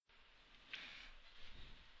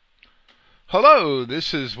Hello,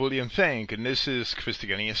 this is William Fink, and this is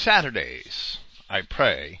Christogenea Saturdays. I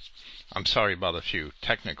pray. I'm sorry about a few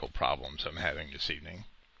technical problems I'm having this evening.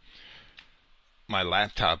 My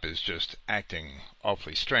laptop is just acting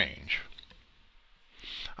awfully strange.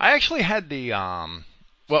 I actually had the,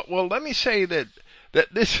 let me say that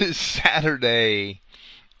this is Saturday,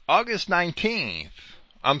 November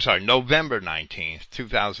 19th,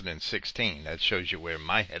 2016. That shows you where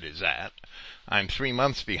my head is at. I'm 3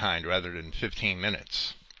 months behind rather than 15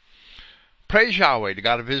 minutes. Praise Yahweh, the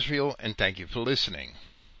God of Israel, and thank you for listening.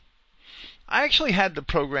 I actually had the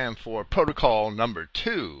program for protocol number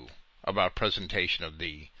 2 of our presentation of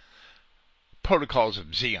the protocols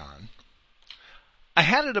of Zion. I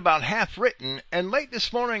had it about half written, and late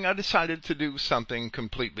this morning I decided to do something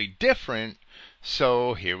completely different,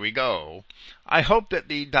 so here we go. I hope that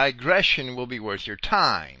the digression will be worth your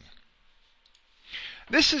time.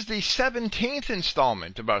 This is the 17th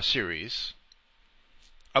installment of our series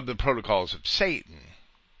of the Protocols of Satan,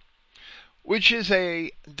 which is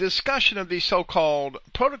a discussion of the so-called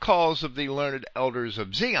Protocols of the Learned Elders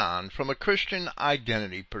of Zion from a Christian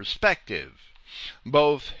identity perspective,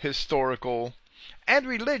 both historical and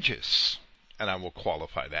religious, and I will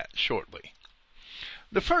qualify that shortly.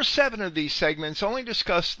 The first 7 of these segments only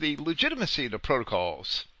discuss the legitimacy of the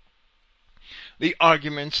protocols, the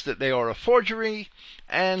arguments that they are a forgery,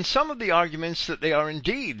 and some of the arguments that they are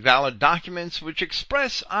indeed valid documents which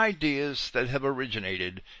express ideas that have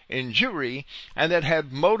originated in Jewry and that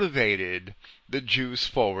have motivated the Jews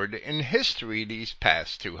forward in history these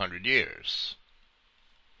past 200 years.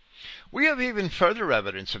 We have even further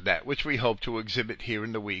evidence of that which we hope to exhibit here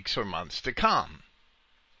in the weeks or months to come.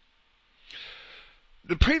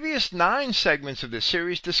 The previous 9 segments of this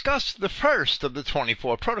series discussed the first of the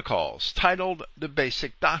 24 protocols, titled The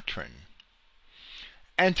Basic Doctrine,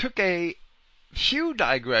 and took a few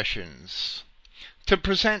digressions to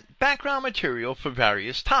present background material for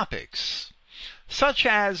various topics, such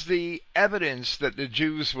as the evidence that the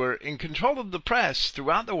Jews were in control of the press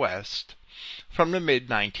throughout the West from the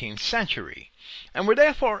mid-19th century, and were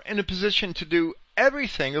therefore in a position to do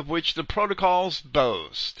everything of which the protocols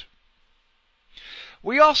boast.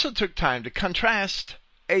 We also took time to contrast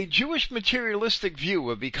a Jewish materialistic view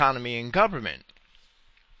of economy and government,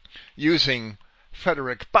 using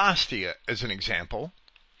Frederick Bastiat as an example,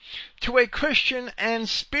 to a Christian and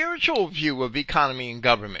spiritual view of economy and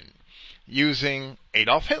government, using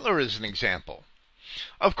Adolf Hitler as an example.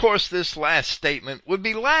 Of course, this last statement would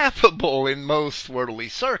be laughable in most worldly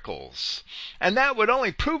circles, and that would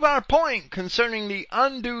only prove our point concerning the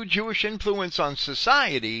undue Jewish influence on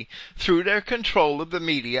society through their control of the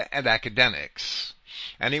media and academics.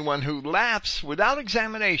 Anyone who laughs without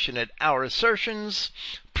examination at our assertions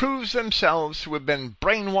proves themselves to have been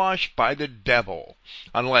brainwashed by the devil,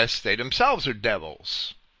 unless they themselves are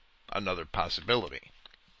devils. Another possibility.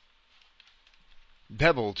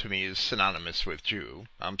 Devil to me is synonymous with Jew.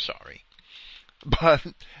 I'm sorry. But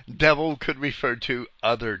devil could refer to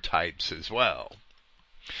other types as well.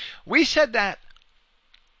 We said that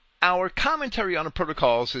our commentary on the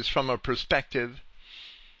protocols is from a perspective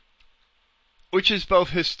which is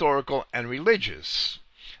both historical and religious.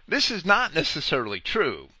 This is not necessarily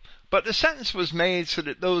true, but the sentence was made so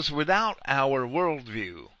that those without our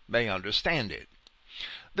worldview may understand it.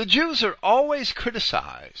 The Jews are always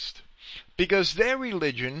criticized because their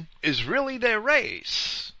religion is really their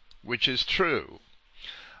race, which is true.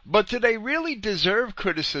 But do they really deserve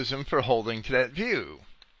criticism for holding to that view?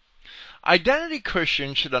 Identity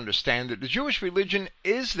Christians should understand that the Jewish religion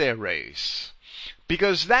is their race,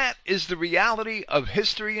 because that is the reality of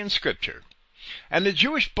history and scripture, and the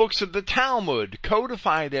Jewish books of the Talmud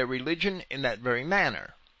codify their religion in that very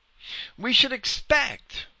manner. We should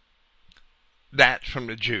expect that from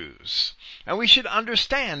the Jews, and we should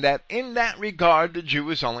understand that in that regard the Jew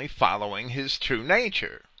is only following his true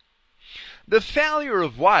nature. The failure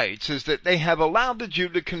of whites is that they have allowed the Jew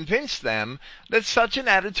to convince them that such an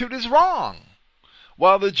attitude is wrong,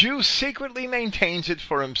 while the Jew secretly maintains it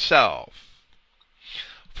for himself.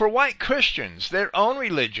 For white Christians, their own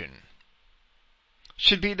religion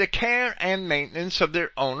should be the care and maintenance of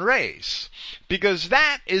their own race, because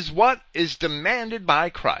that is what is demanded by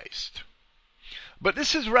Christ. But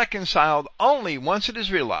this is reconciled only once it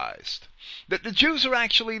is realized that the Jews are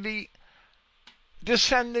actually the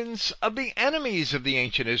descendants of the enemies of the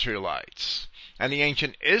ancient Israelites, and the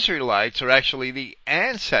ancient Israelites are actually the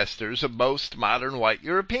ancestors of most modern white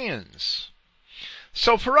Europeans.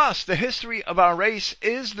 So for us, the history of our race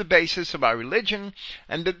is the basis of our religion,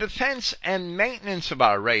 and the defense and maintenance of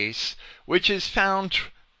our race, in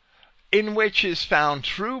which is found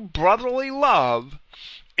true brotherly love,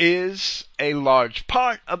 is a large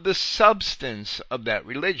part of the substance of that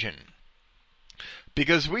religion,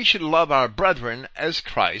 because we should love our brethren as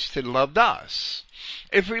Christ had loved us.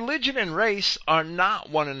 If religion and race are not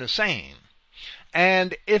one and the same,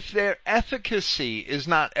 and if their efficacy is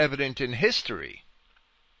not evident in history,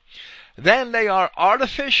 then they are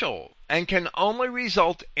artificial and can only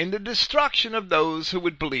result in the destruction of those who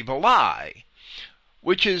would believe a lie,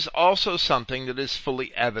 which is also something that is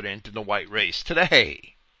fully evident in the white race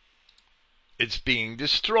today. It's being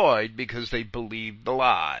destroyed because they believe the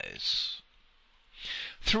lies.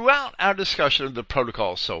 Throughout our discussion of the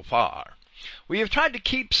protocol so far, we have tried to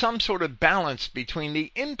keep some sort of balance between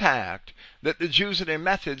the impact that the Jews and their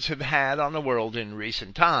methods have had on the world in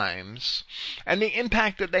recent times and the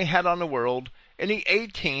impact that they had on the world in the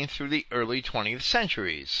 18th through the early 20th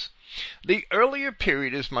centuries. The earlier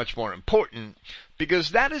period is much more important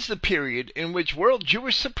because that is the period in which world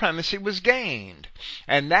Jewish supremacy was gained,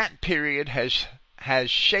 and that period has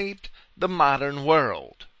shaped the modern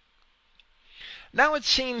world. Now it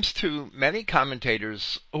seems to many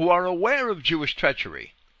commentators who are aware of Jewish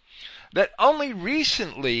treachery that only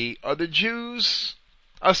recently are the Jews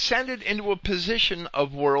ascended into a position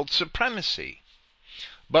of world supremacy,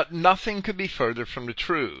 but nothing could be further from the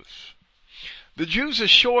truth. The Jews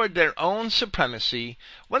assured their own supremacy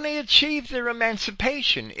when they achieved their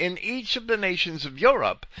emancipation in each of the nations of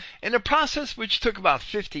Europe in a process which took about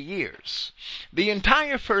 50 years, the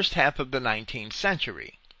entire first half of the 19th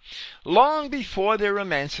century. Long before their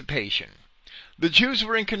emancipation, the Jews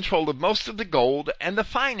were in control of most of the gold and the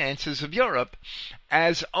finances of Europe,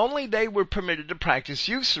 as only they were permitted to practice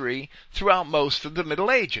usury throughout most of the Middle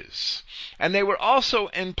Ages, and they were also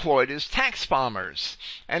employed as tax farmers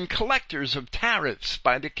and collectors of tariffs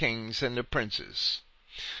by the kings and the princes.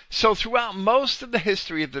 So throughout most of the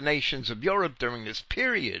history of the nations of Europe during this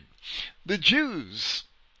period, the Jews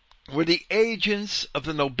were the agents of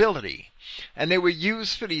the nobility, and they were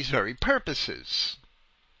used for these very purposes.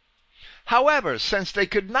 However, since they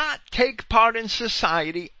could not take part in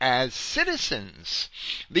society as citizens,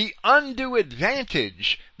 the undue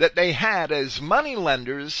advantage that they had as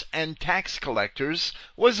moneylenders and tax collectors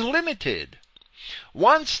was limited.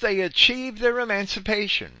 Once they achieved their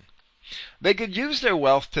emancipation, they could use their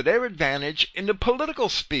wealth to their advantage in the political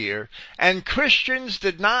sphere, and Christians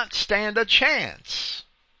did not stand a chance.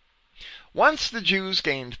 Once the Jews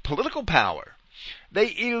gained political power,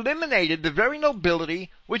 they eliminated the very nobility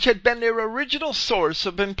which had been their original source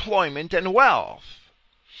of employment and wealth.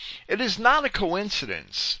 It is not a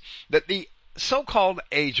coincidence that the so-called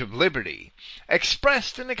Age of Liberty,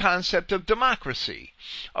 expressed in the concept of democracy,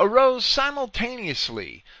 arose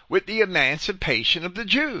simultaneously with the emancipation of the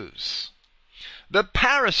Jews. The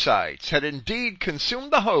parasites had indeed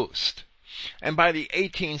consumed the host, and by the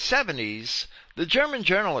 1870s, the German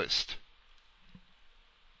journalist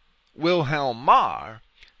Wilhelm Marr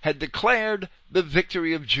had declared the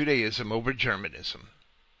victory of Judaism over Germanism.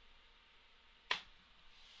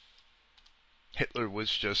 Hitler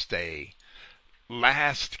was just a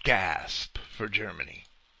last gasp for Germany.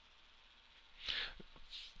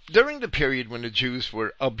 During the period when the Jews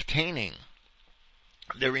were obtaining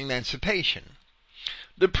their emancipation,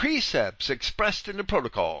 the precepts expressed in the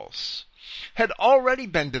protocols had already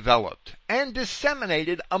been developed and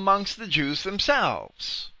disseminated amongst the Jews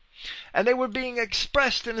themselves, and they were being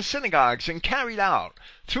expressed in the synagogues and carried out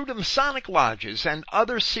through the Masonic lodges and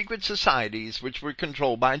other secret societies which were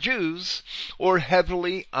controlled by Jews or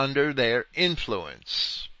heavily under their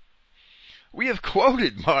influence. We have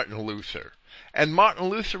quoted Martin Luther, and Martin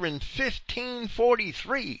Luther in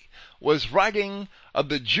 1543 was writing of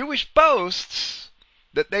the Jewish boasts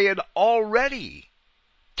that they had already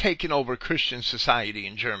taken over Christian society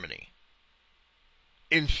in Germany.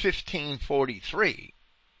 In 1543.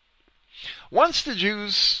 Once the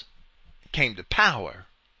Jews came to power,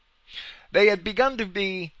 they had begun to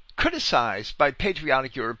be criticized by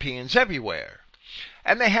patriotic Europeans everywhere,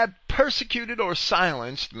 and they had persecuted or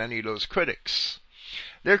silenced many of those critics.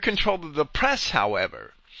 Their control of the press,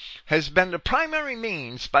 however, has been the primary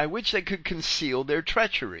means by which they could conceal their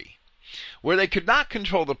treachery. Where they could not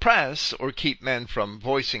control the press or keep men from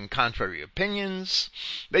voicing contrary opinions,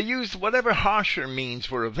 they used whatever harsher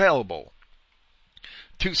means were available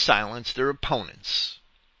to silence their opponents.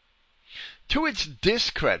 To its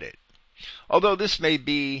discredit, although this may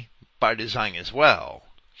be by design as well,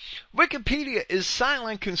 Wikipedia is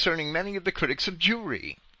silent concerning many of the critics of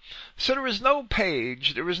Jewry. So there is no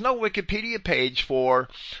Wikipedia page for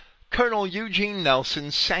Colonel Eugene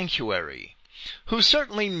Nelson's Sanctuary, who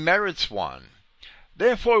certainly merits one.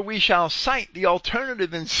 Therefore we shall cite the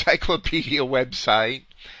alternative encyclopedia website,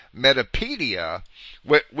 Metapedia,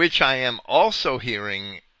 which I am also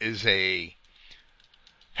hearing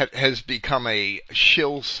has become a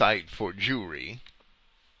shill site for Jewry,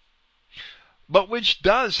 but which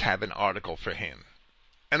does have an article for him,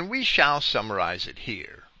 and we shall summarize it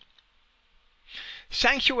here.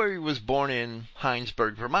 Sanctuary was born in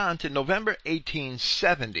Hinesburg, Vermont in November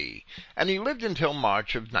 1870, and he lived until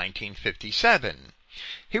March of 1957.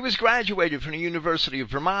 He was graduated from the University of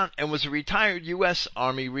Vermont and was a retired U.S.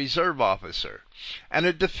 Army Reserve officer and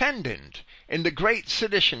a defendant in the Great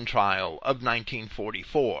Sedition Trial of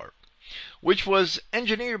 1944, which was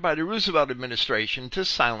engineered by the Roosevelt administration to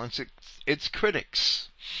silence its critics,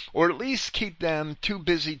 or at least keep them too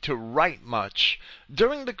busy to write much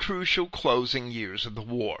during the crucial closing years of the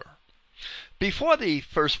war. Before the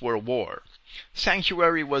First World War,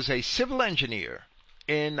 Sanctuary was a civil engineer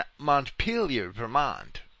in Montpelier,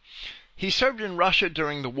 Vermont. He served in Russia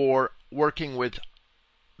during the war, working with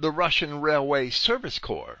the Russian Railway Service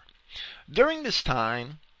Corps. During this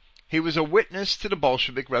time, he was a witness to the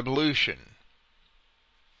Bolshevik Revolution.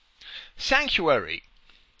 Sanctuary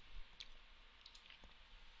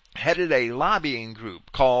headed a lobbying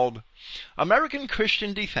group called American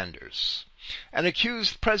Christian Defenders and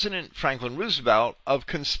accused President Franklin Roosevelt of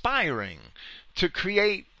conspiring to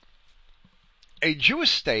create a Jewish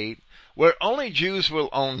state where only Jews will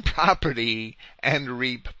own property and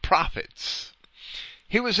reap profits.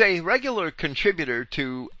 He was a regular contributor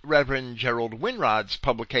to Reverend Gerald Winrod's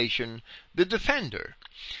publication, The Defender.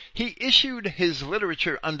 He issued his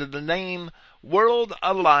literature under the name World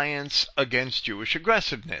Alliance Against Jewish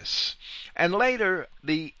Aggressiveness, and later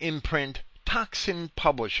the imprint Toxin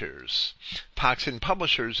Publishers. Toxin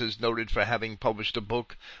Publishers is noted for having published a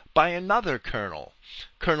book by another colonel,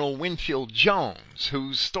 Colonel Winfield Jones,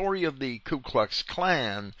 whose story of the Ku Klux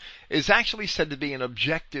Klan is actually said to be an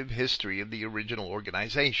objective history of the original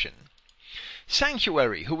organization.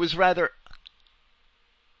 Sanctuary, who was rather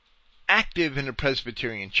active in the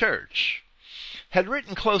Presbyterian Church, had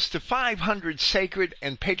written close to 500 sacred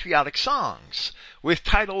and patriotic songs, with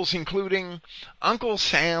titles including Uncle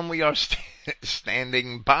Sam, We Are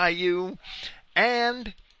Standing By You,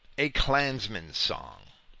 and a Klansman's Song.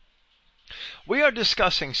 We are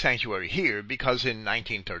discussing Sanctuary here because in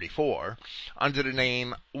 1934, under the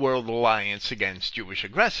name World Alliance Against Jewish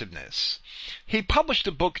Aggressiveness, he published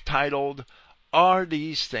a book titled Are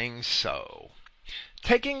These Things So?,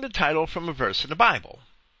 taking the title from a verse in the Bible.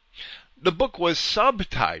 The book was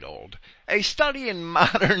subtitled A Study in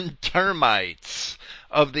Modern Termites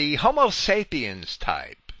of the Homo sapiens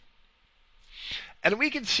type. And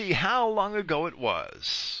we can see how long ago it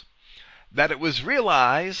was that it was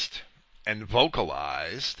realized and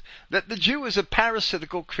vocalized that the Jew is a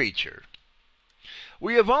parasitical creature.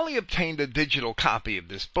 We have only obtained a digital copy of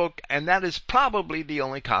this book, and that is probably the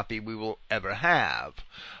only copy we will ever have.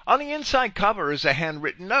 On the inside cover is a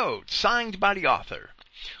handwritten note signed by the author,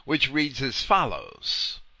 which reads as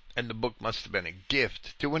follows, and the book must have been a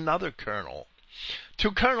gift to another colonel.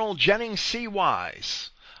 To Colonel Jennings C.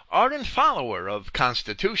 Wise, ardent follower of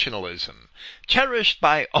constitutionalism, cherished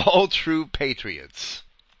by all true patriots.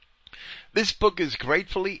 This book is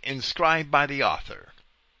gratefully inscribed by the author,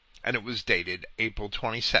 and it was dated April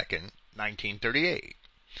 22nd, 1938.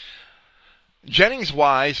 Jennings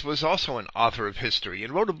Wise was also an author of history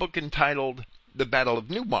and wrote a book entitled The Battle of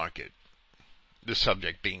Newmarket, the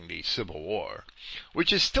subject being the Civil War,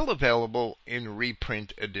 which is still available in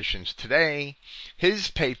reprint editions today. His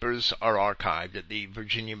papers are archived at the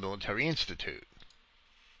Virginia Military Institute.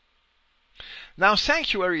 Now,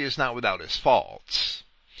 Sanctuary is not without his faults.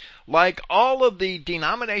 Like all of the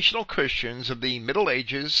denominational Christians of the Middle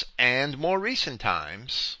Ages and more recent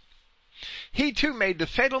times, he too made the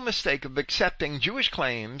fatal mistake of accepting Jewish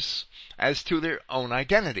claims as to their own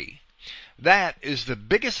identity. That is the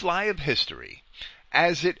biggest lie of history,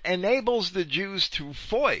 as it enables the Jews to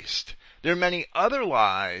foist their many other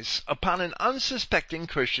lies upon an unsuspecting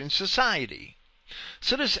Christian society.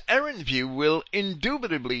 So this errant view will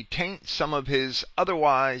indubitably taint some of his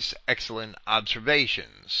otherwise excellent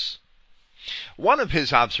observations. One of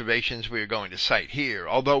his observations we are going to cite here,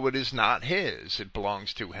 although it is not his, it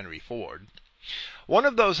belongs to Henry Ford. One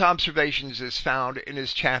of those observations is found in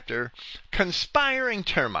his chapter, Conspiring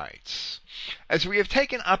Termites. As we have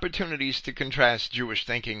taken opportunities to contrast Jewish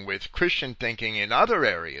thinking with Christian thinking in other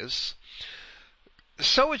areas,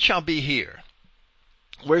 so it shall be here,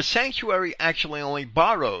 where Sanctuary actually only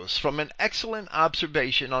borrows from an excellent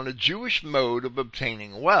observation on a Jewish mode of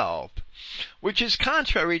obtaining wealth, which is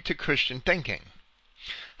contrary to Christian thinking.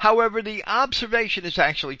 However, the observation is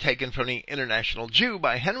actually taken from the International Jew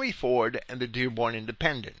by Henry Ford and the Dearborn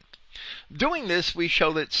Independent. Doing this, we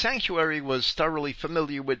show that Sanctuary was thoroughly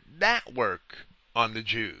familiar with that work on the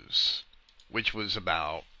Jews, which was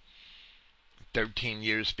about 13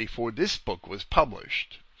 years before this book was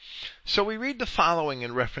published. So we read the following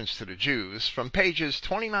in reference to the Jews from pages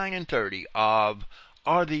 29 and 30 of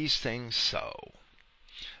Are These Things So?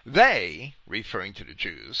 They, referring to the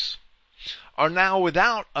Jews, are now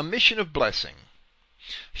without a mission of blessing.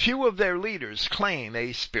 Few of their leaders claim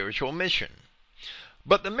a spiritual mission.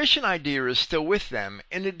 But the mission idea is still with them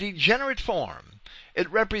in a degenerate form. It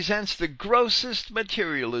represents the grossest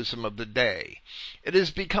materialism of the day. It has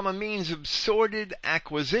become a means of sordid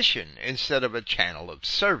acquisition instead of a channel of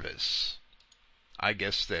service. I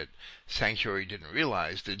guess that Sanctuary didn't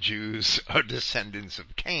realize the Jews are descendants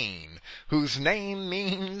of Cain, whose name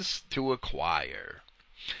means to acquire.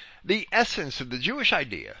 The essence of the Jewish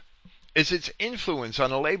idea is its influence on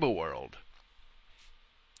the labor world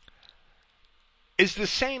is the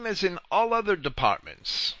same as in all other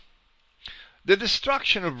departments. The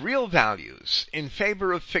destruction of real values in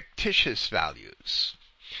favor of fictitious values.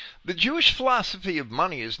 The Jewish philosophy of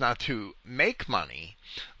money is not to make money,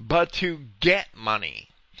 but to get money.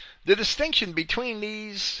 The distinction between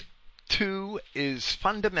these two is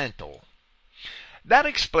fundamental. That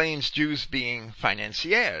explains Jews being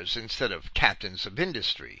financiers instead of captains of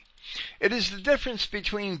industry. It is the difference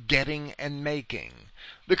between getting and making.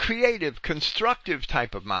 The creative, constructive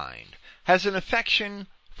type of mind has an affection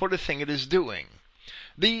for the thing it is doing.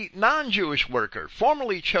 The non-Jewish worker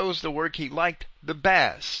formerly chose the work he liked the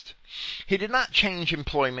best. He did not change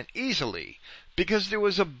employment easily because there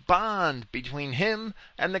was a bond between him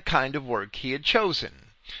and the kind of work he had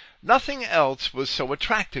chosen. Nothing else was so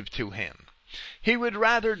attractive to him. He would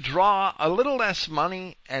rather draw a little less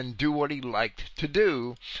money and do what he liked to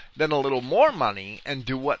do than a little more money and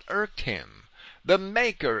do what irked him. The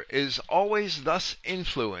maker is always thus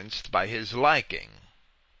influenced by his liking.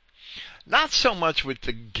 Not so much with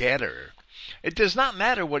the getter. It does not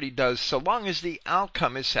matter what he does so long as the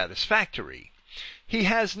outcome is satisfactory. He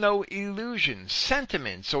has no illusions,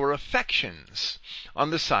 sentiments, or affections on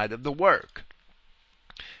the side of the work.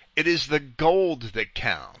 It is the gold that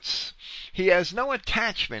counts. He has no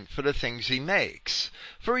attachment for the things he makes,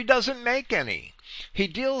 for he doesn't make any. He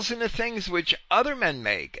deals in the things which other men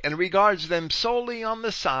make and regards them solely on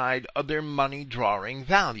the side of their money-drawing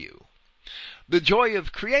value. The joy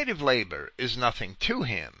of creative labor is nothing to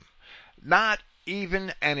him, not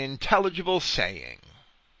even an intelligible saying.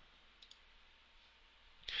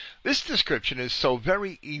 This description is so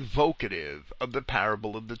very evocative of the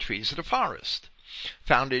parable of the trees of the forest,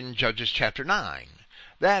 found in Judges chapter 9,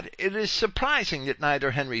 that it is surprising that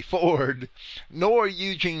neither Henry Ford nor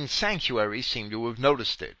Eugene Sanctuary seem to have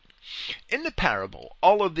noticed it. In the parable,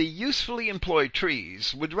 all of the usefully employed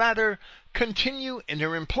trees would rather continue in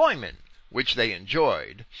their employment, which they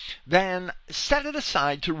enjoyed, than set it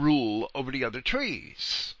aside to rule over the other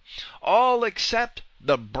trees. All except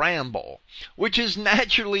the bramble, which is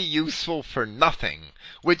naturally useful for nothing,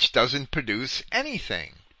 which doesn't produce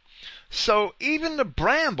anything. So even the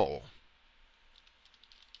bramble,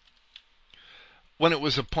 when it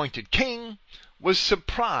was appointed king, was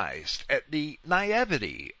surprised at the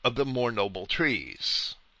naivety of the more noble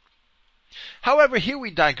trees. However, here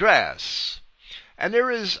we digress, and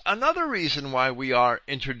there is another reason why we are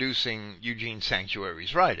introducing Eugene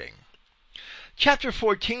Sanctuary's writing. Chapter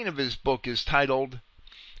 14 of his book is titled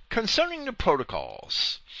Concerning the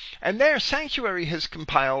Protocols, and there Sanctuary has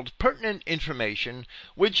compiled pertinent information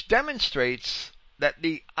which demonstrates that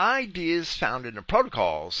the ideas found in the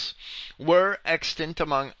Protocols were extant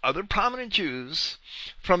among other prominent Jews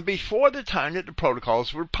from before the time that the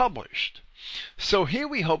Protocols were published. So here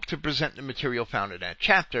we hope to present the material found in that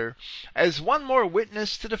chapter as one more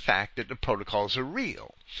witness to the fact that the Protocols are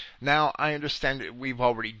real. Now, I understand that we've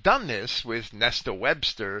already done this with Nesta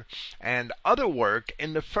Webster and other work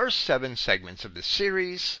in the first 7 segments of this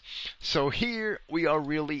series, so here we are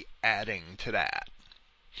really adding to that.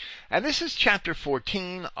 And this is chapter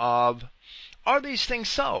 14 of Are These Things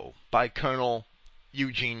So? By Colonel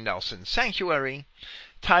Eugene Nelson Sanctuary,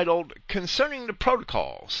 titled Concerning the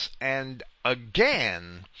Protocols. And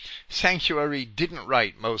again, Sanctuary didn't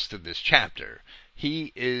write most of this chapter.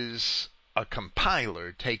 He is a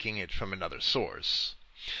compiler taking it from another source.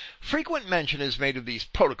 Frequent mention is made of these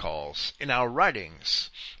protocols in our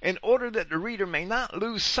writings in order that the reader may not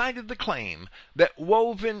lose sight of the claim that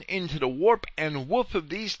woven into the warp and woof of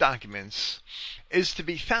these documents is to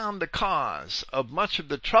be found the cause of much of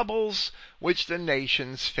the troubles which the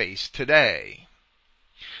nations face today.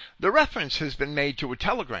 The reference has been made to a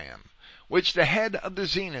telegram which the head of the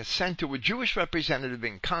Zenith sent to a Jewish representative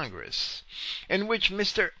in Congress, in which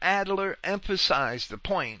Mr. Adler emphasized the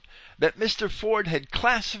point that Mr. Ford had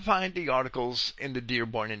classified the articles in the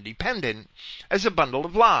Dearborn Independent as a bundle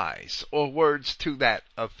of lies, or words to that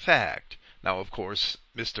effect. Now, of course,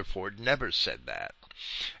 Mr. Ford never said that.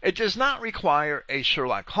 It does not require a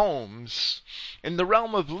Sherlock Holmes in the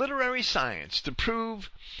realm of literary science to prove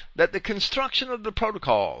that the construction of the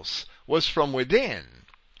protocols was from within,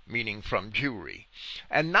 meaning from Jewry,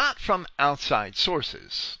 and not from outside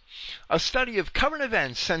sources. A study of current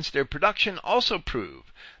events since their production also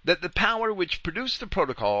proved that the power which produced the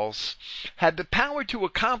protocols had the power to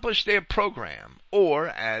accomplish their program, or,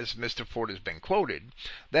 as Mr. Ford has been quoted,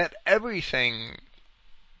 that everything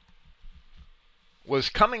was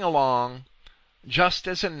coming along just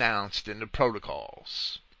as announced in the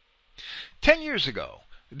protocols. 10 years ago,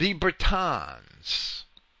 the Bretons,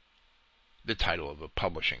 the title of a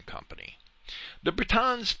publishing company, the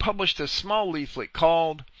Bretons published a small leaflet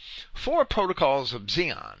called 4 Protocols of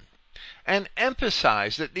Zion, and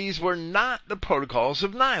emphasized that these were not the protocols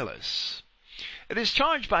of Nihilus. It is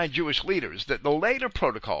charged by Jewish leaders that the later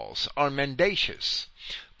protocols are mendacious,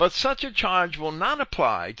 but such a charge will not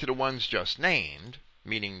apply to the ones just named,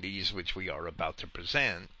 meaning these which we are about to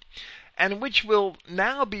present, and which will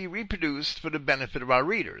now be reproduced for the benefit of our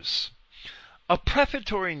readers. A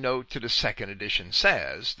prefatory note to the second edition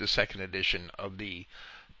says, the second edition of the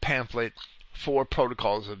pamphlet 4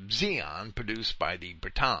 Protocols of Zion, produced by the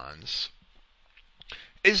Bretons,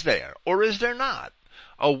 is there, or is there not,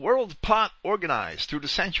 a world plot organized through the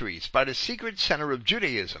centuries by the secret center of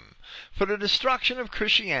Judaism for the destruction of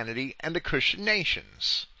Christianity and the Christian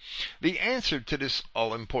nations? The answer to this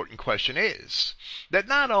all-important question is that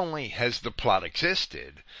not only has the plot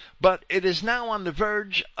existed, but it is now on the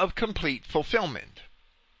verge of complete fulfillment.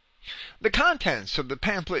 The contents of the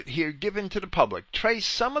pamphlet here given to the public trace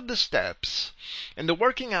some of the steps in the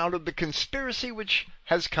working out of the conspiracy which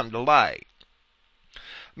has come to light.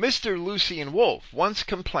 Mr. Lucian Wolff once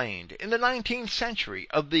complained in the 19th century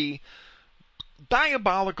of the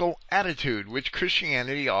diabolical attitude which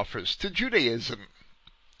Christianity offers to Judaism.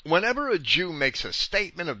 Whenever a Jew makes a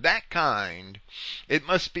statement of that kind, it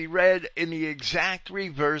must be read in the exact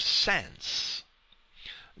reverse sense.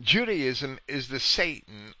 Judaism is the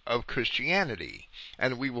Satan of Christianity,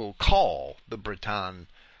 and we will call the Bretons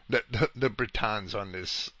on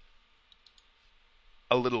this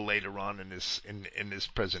a little later on in this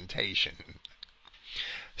presentation.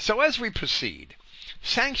 So as we proceed,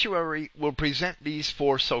 Sanctuary will present these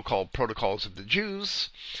 4 so-called protocols of the Jews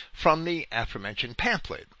from the aforementioned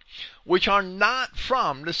pamphlet, which are not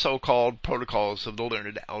from the so-called protocols of the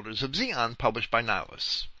learned elders of Zion published by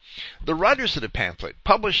Nihilus. The writers of the pamphlet,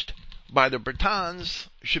 published by the Bretons,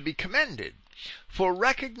 should be commended for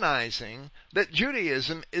recognizing that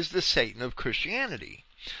Judaism is the Satan of Christianity.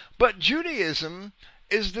 But Judaism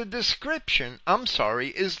is the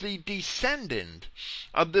descendant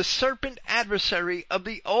of the serpent adversary of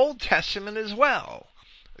the Old Testament as well.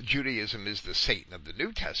 Judaism is the Satan of the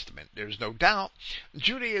New Testament, there's no doubt.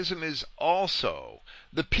 Judaism is also,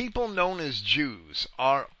 the people known as Jews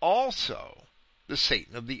are also the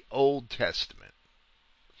Satan of the Old Testament.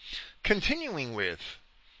 Continuing with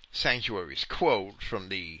Sanctuary's quote from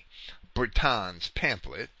the Bretons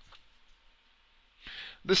pamphlet,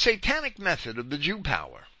 the satanic method of the Jew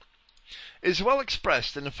power is well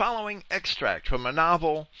expressed in the following extract from a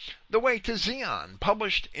novel, The Way to Zion,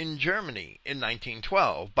 published in Germany in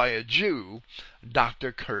 1912 by a Jew,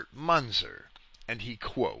 Dr. Kurt Munzer, and he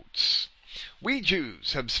quotes, "We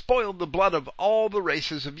Jews have spoiled the blood of all the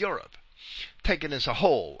races of Europe. Taken as a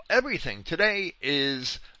whole, everything today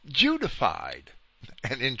is Judified,"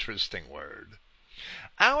 an interesting word.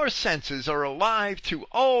 Our senses are alive to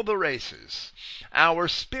all the races. Our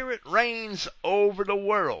spirit reigns over the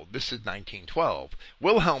world. This is 1912.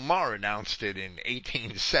 Wilhelm Marr announced it in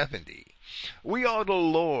 1870. We are the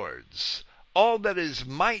Lord's. All that is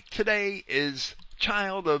might today is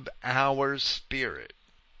child of our spirit,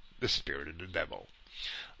 the spirit of the devil.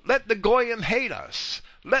 Let the Goyim hate us.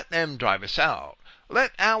 Let them drive us out.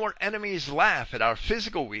 Let our enemies laugh at our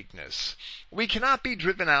physical weakness. We cannot be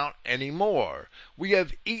driven out any more. We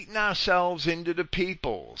have eaten ourselves into the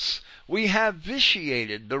peoples. We have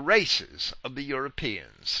vitiated the races of the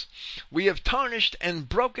Europeans. We have tarnished and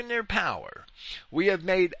broken their power. We have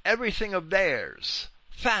made everything of theirs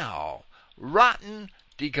foul, rotten,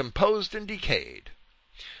 decomposed, and decayed.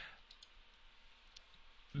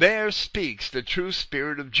 There speaks the true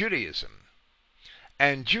spirit of Judaism.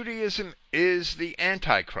 And Judaism is the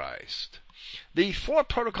Antichrist. The 4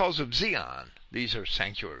 Protocols of Zion these are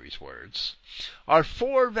Sanctuary's words, are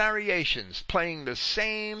 4 variations playing the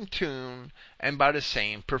same tune and by the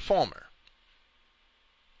same performer.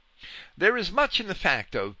 There is much in the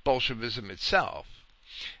fact of Bolshevism itself,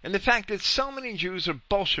 in the fact that so many Jews are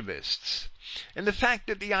Bolshevists, in the fact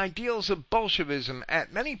that the ideals of Bolshevism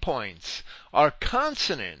at many points are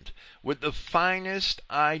consonant with the finest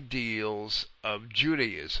ideals of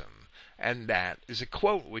Judaism. And that is a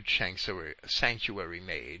quote which Sanctuary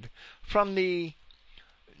made from the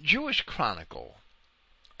Jewish Chronicle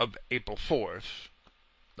of April 4th,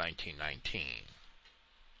 1919.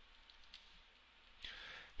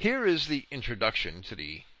 Here is the introduction to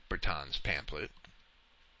the Bertans pamphlet.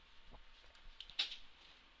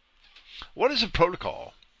 What is a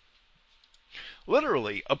protocol?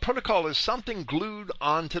 Literally, a protocol is something glued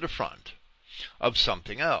onto the front of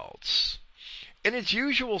something else. In its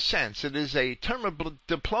usual sense, it is a term of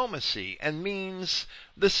diplomacy and means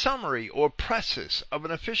the summary or preface of an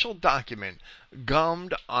official document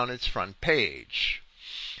gummed on its front page.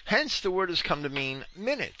 Hence, the word has come to mean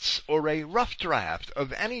minutes or a rough draft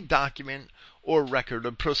of any document or record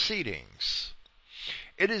of proceedings.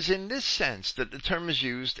 It is in this sense that the term is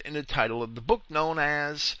used in the title of the book known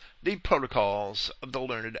as The Protocols of the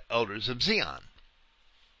Learned Elders of Zion.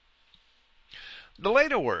 The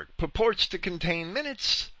later work purports to contain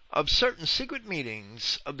minutes of certain secret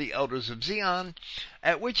meetings of the Elders of Zion,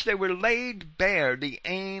 at which they were laid bare the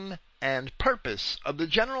aim and purpose of the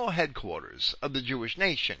general headquarters of the Jewish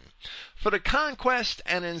nation for the conquest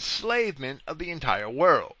and enslavement of the entire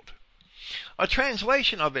world. A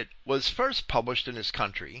translation of it was first published in this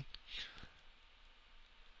country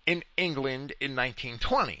in England in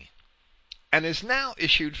 1920 and is now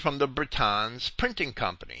issued from the Bertans Printing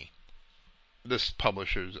Company, the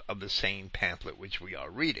publishers of the same pamphlet which we are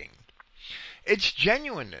reading. Its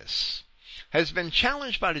genuineness has been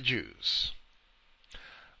challenged by the Jews,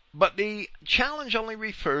 but the challenge only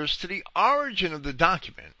refers to the origin of the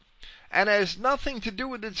document and has nothing to do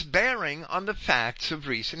with its bearing on the facts of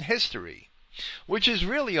recent history, which is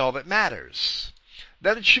really all that matters.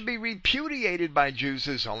 That it should be repudiated by Jews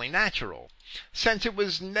is only natural, since it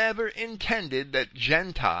was never intended that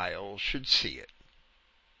Gentiles should see it.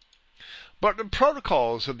 But the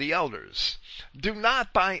protocols of the elders do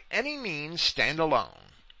not by any means stand alone.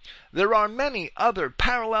 There are many other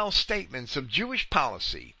parallel statements of Jewish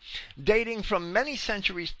policy dating from many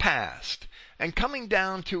centuries past and coming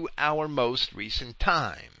down to our most recent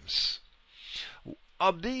times.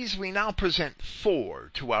 Of these we now present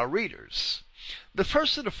 4 to our readers. The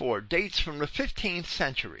first of the 4 dates from the 15th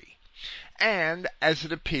century, and as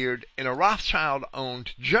it appeared in a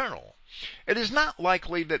Rothschild-owned journal, it is not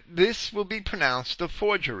likely that this will be pronounced a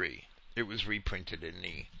forgery. It was reprinted in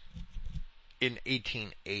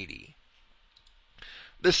 1880.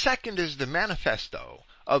 The second is the Manifesto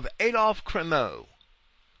of Adolf Crémeau,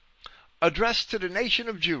 addressed to the nation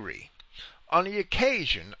of Jewry on the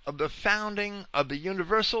occasion of the founding of the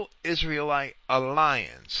Universal Israelite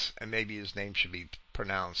Alliance, and maybe his name should be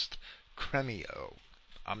pronounced Crémeau.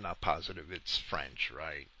 I'm not positive it's French,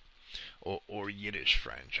 right? Or Yiddish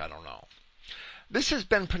French, I don't know. This has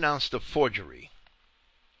been pronounced a forgery,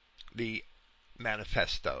 the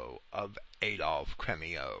Manifesto of Adolf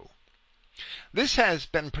Crémeau. This has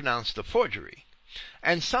been pronounced a forgery,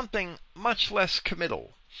 and something much less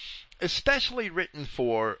committal, especially written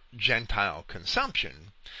for Gentile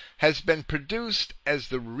consumption, has been produced as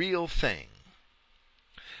the real thing.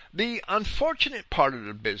 The unfortunate part of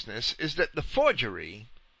the business is that the forgery,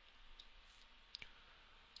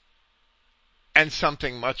 and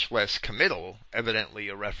something much less committal, evidently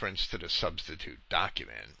a reference to the substitute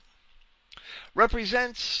document,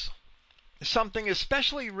 represents a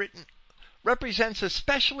specially written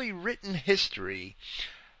history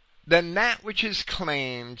than that which is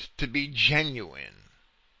claimed to be genuine.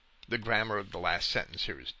 The grammar of the last sentence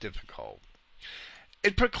here is difficult.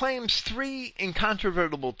 It proclaims 3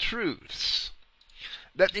 incontrovertible truths: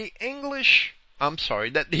 that the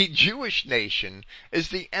Jewish nation is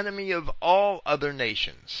the enemy of all other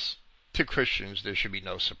nations. To Christians, there should be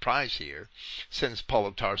no surprise here, since Paul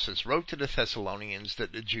of Tarsus wrote to the Thessalonians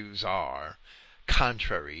that the Jews are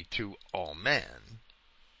contrary to all men.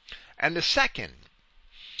 And the second,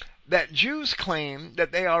 that Jews claim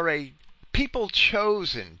that they are a people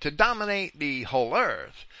chosen to dominate the whole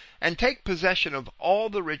earth and take possession of all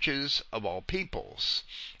the riches of all peoples.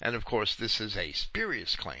 And of course this is a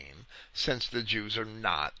spurious claim, since the Jews are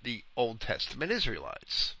not the Old Testament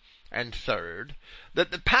Israelites. And third,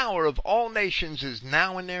 that the power of all nations is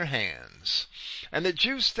now in their hands, and the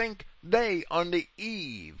Jews think they are on the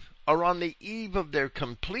eve are on the eve of their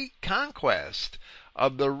complete conquest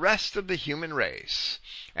of the rest of the human race,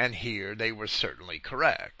 and here they were certainly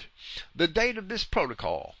correct. The date of this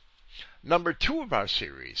protocol, number 2 of our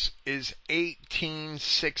series, is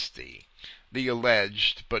 1860, the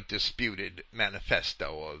alleged but disputed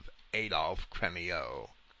manifesto of Adolphe Crémieux.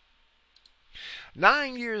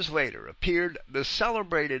 9 years later appeared the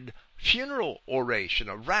celebrated funeral oration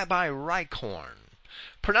of Rabbi Reichhorn,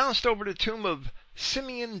 pronounced over the tomb of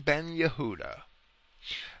Simeon ben Yehuda.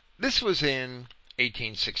 This was in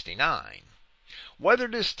 1869. Whether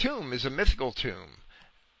this tomb is a mythical tomb,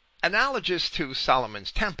 analogous to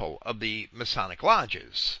Solomon's Temple of the Masonic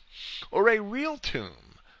Lodges, or a real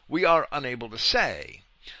tomb, we are unable to say,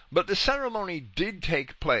 but the ceremony did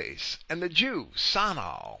take place, and the Jew,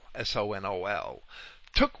 Sonol, S-O-N-O-L,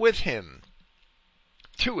 took with him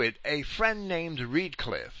to it a friend named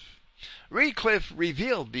Redcliffe. Redcliffe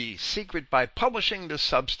revealed the secret by publishing the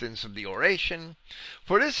substance of the oration.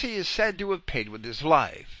 For this he is said to have paid with his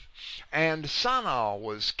life, and Sonol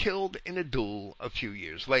was killed in a duel a few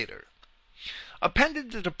years later. Appended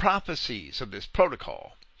to the prophecies of this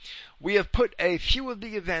protocol, we have put a few of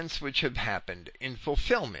the events which have happened in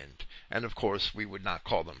fulfillment, and of course we would not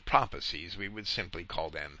call them prophecies, we would simply call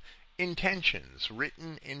them intentions,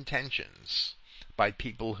 written intentions, by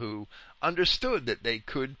people who understood that they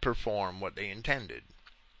could perform what they intended,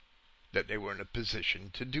 that they were in a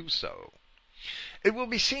position to do so. It will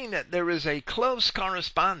be seen that there is a close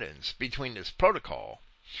correspondence between this protocol,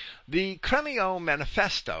 the Crémieux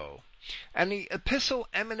Manifesto, and the epistle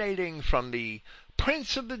emanating from the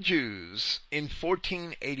Prince of the Jews in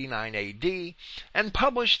 1489 A.D. and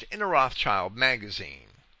published in a Rothschild magazine.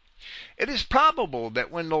 It is probable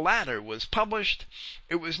that when the latter was published,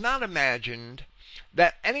 it was not imagined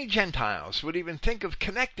that any Gentiles would even think of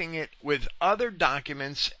connecting it with other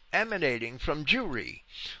documents emanating from Jewry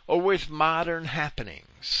or with modern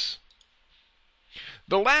happenings.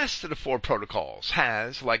 The last of the 4 protocols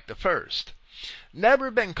has, like the first,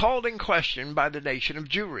 never been called in question by the nation of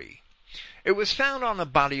Jewry. It was found on the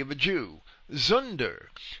body of a Jew, Zunder,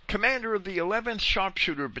 commander of the 11th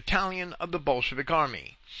Sharpshooter Battalion of the Bolshevik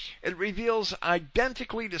Army. It reveals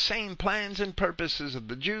identically the same plans and purposes of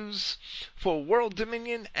the Jews for world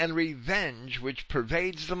dominion and revenge which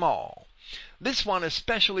pervades them all. This one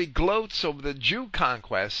especially gloats over the Jew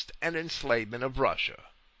conquest and enslavement of Russia.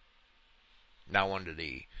 Now under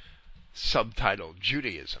the subtitle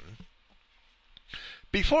Judaism.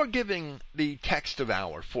 Before giving the text of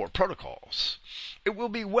our 4 protocols, it will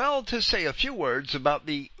be well to say a few words about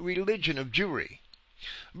the religion of Jewry.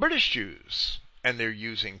 British Jews, and they're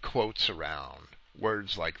using quotes around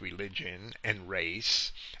words like religion and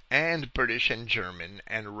race, and British and German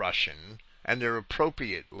and Russian, and they're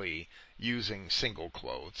appropriately using single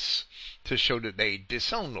quotes to show that they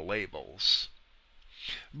disown the labels.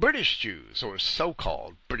 British Jews, or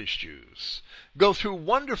so-called British Jews, go through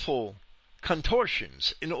wonderful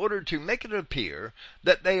contortions in order to make it appear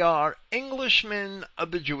that they are Englishmen of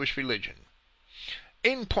the Jewish religion.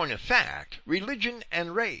 In point of fact, religion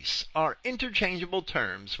and race are interchangeable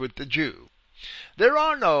terms with the Jew. There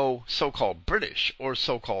are no so-called British or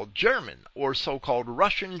so-called German or so-called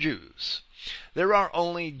Russian Jews. There are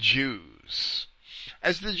only Jews.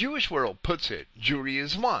 As the Jewish world puts it, Jewry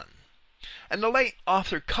is one. And the late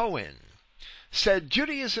Arthur Cohen said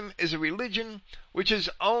Judaism is a religion which is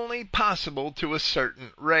only possible to a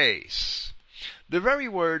certain race. The very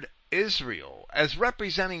word Israel, as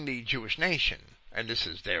representing the Jewish nation, and this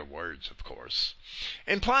is their words, of course,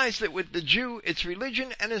 implies that with the Jew, its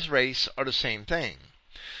religion and his race are the same thing.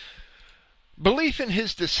 Belief in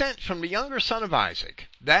his descent from the younger son of Isaac,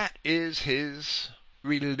 that is his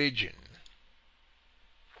religion.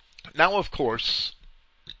 Now, of course,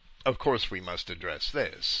 we must address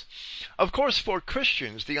this. Of course, for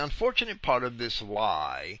Christians, the unfortunate part of this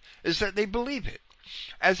lie is that they believe it.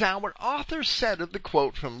 As our author said of the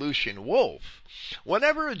quote from Lucian Wolff,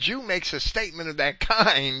 whenever a Jew makes a statement of that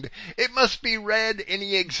kind, it must be read in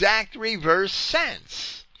the exact reverse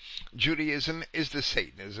sense. Judaism is the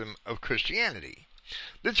Satanism of Christianity.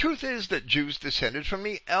 The truth is that Jews descended from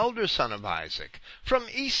the elder son of Isaac, from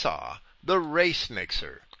Esau, the race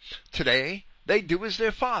mixer. Today, they do as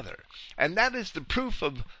their father, and that is the proof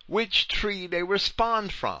of which tree they were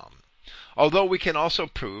spawned from, although we can also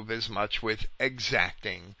prove as much with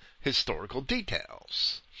exacting historical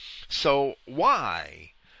details. So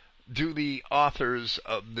why do the authors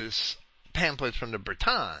of this pamphlet from the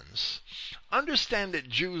Bretons understand that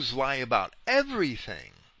Jews lie about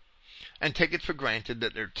everything and take it for granted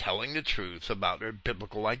that they're telling the truth about their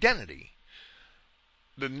biblical identity?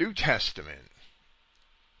 The New Testament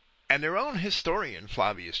and their own historian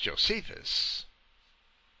Flavius Josephus,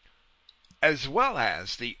 as well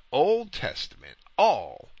as the Old Testament,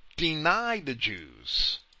 all deny the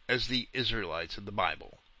Jews as the Israelites of the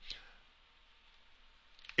Bible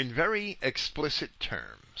in very explicit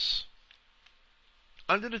terms,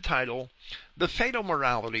 under the title, The Fatal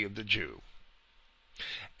Morality of the Jew.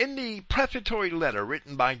 In the prefatory letter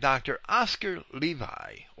written by Dr. Oscar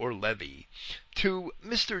Levy to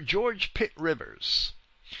Mr. George Pitt Rivers,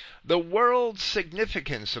 The World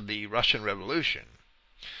Significance of the Russian Revolution,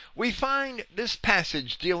 we find this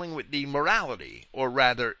passage dealing with the morality, or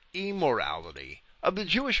rather immorality, of the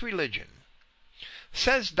Jewish religion.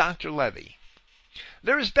 Says Dr. Levy,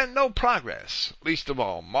 there has been no progress, least of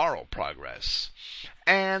all moral progress,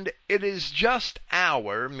 and it is just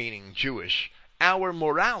our, meaning Jewish, our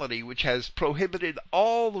morality which has prohibited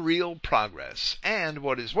all real progress, and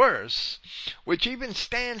what is worse, which even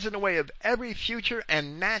stands in the way of every future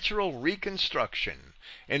and natural reconstruction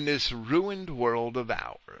in this ruined world of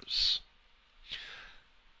ours.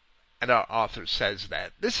 And our author says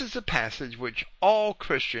that this is a passage which all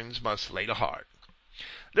Christians must lay to heart.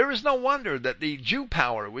 There is no wonder that the Jew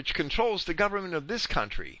power which controls the government of this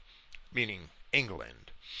country, meaning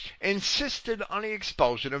England, insisted on the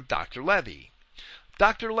expulsion of Dr. Levy.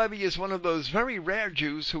 Dr. Levy is one of those very rare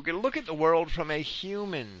Jews who can look at the world from a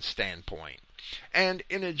human standpoint. And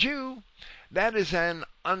in a Jew, that is an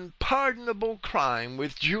unpardonable crime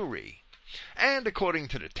with Jewry, and according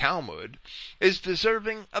to the Talmud, is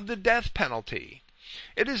deserving of the death penalty.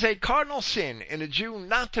 It is a cardinal sin in a Jew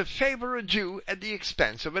not to favor a Jew at the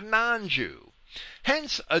expense of a non-Jew.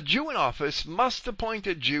 Hence, a Jew in office must appoint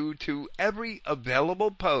a Jew to every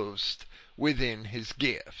available post within his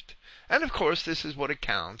gift. And of course, this is what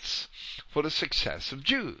accounts for the success of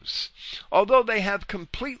Jews, although they have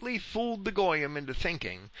completely fooled the Goyim into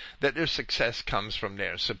thinking that their success comes from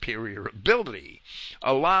their superior ability,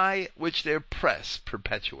 a lie which their press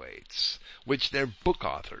perpetuates, which their book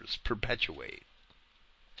authors perpetuate.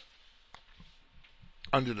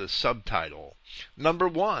 Under the subtitle, Number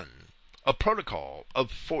 1, A Protocol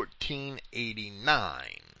of 1489,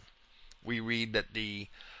 we read that the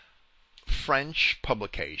French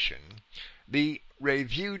publication, the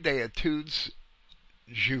Revue des Études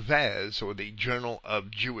Juives, or the Journal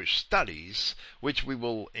of Jewish Studies, which we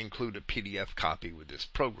will include a PDF copy with this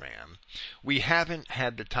program. We haven't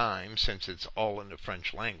had the time, since it's all in the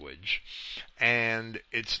French language, and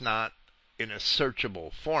it's not in a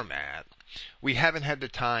searchable format. We haven't had the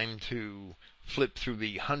time to flip through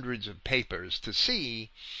the hundreds of papers to see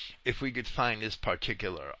if we could find this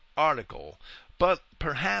particular article, but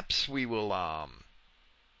perhaps we will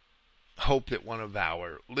hope that one of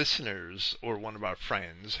our listeners or one of our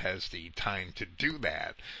friends has the time to do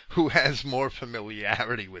that, who has more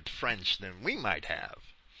familiarity with French than we might have.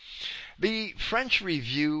 The French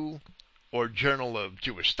Review, or Journal of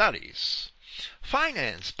Jewish Studies,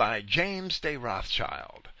 financed by James de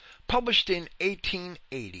Rothschild, published in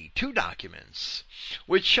 1880 two documents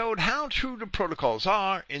which showed how true the protocols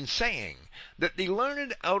are in saying that the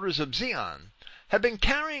learned elders of Zion have been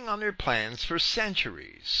carrying on their plans for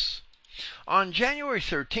centuries. On January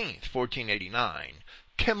 13th, 1489,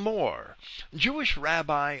 Kemor, Jewish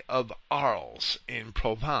rabbi of Arles in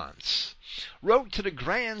Provence, wrote to the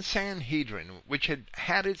Grand Sanhedrin, which had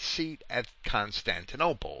had its seat at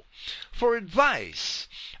Constantinople, for advice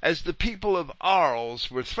as the people of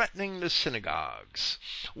Arles were threatening the synagogues.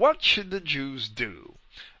 What should the Jews do?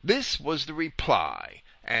 This was the reply,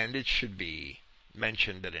 and it should be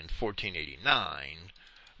mentioned that in 1489,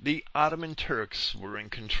 the Ottoman Turks were in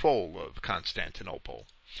control of Constantinople,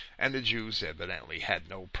 and the Jews evidently had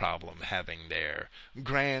no problem having their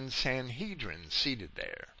Grand Sanhedrin seated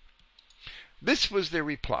there. This was their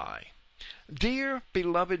reply. Dear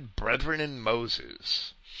beloved brethren in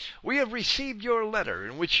Moses, we have received your letter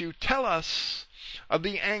in which you tell us of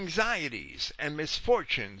the anxieties and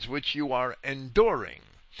misfortunes which you are enduring.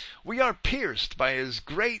 We are pierced by as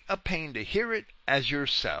great a pain to hear it as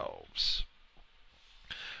yourselves.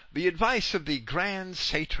 The advice of the grand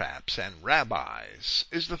satraps and rabbis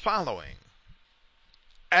is the following.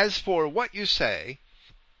 As for what you say,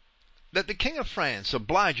 that the King of France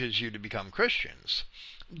obliges you to become Christians,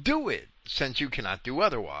 do it, since you cannot do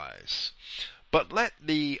otherwise. But let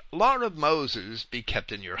the law of Moses be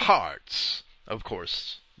kept in your hearts. Of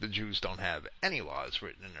course, the Jews don't have any laws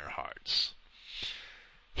written in their hearts.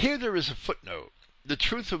 Here there is a footnote, the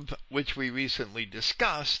truth of which we recently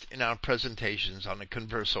discussed in our presentations on the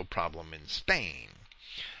converso problem in Spain.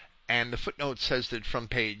 And the footnote says that from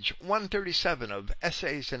page 137 of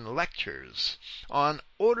Essays and Lectures on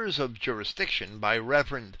Orders of Jurisdiction by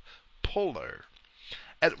Reverend Poehler,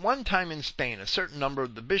 At one time in Spain, a certain number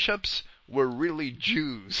of the bishops were really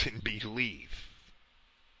Jews in belief.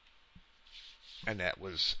 And that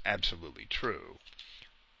was absolutely true.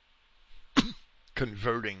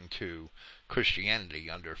 Converting to Christianity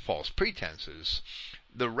under false pretenses,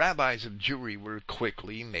 the rabbis of Jewry were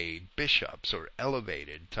quickly made bishops or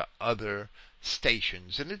elevated to other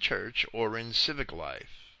stations in the church or in civic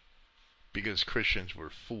life, because Christians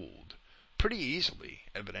were fooled pretty easily,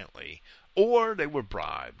 evidently, or they were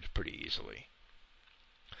bribed pretty easily.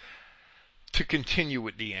 To continue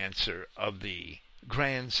with the answer of the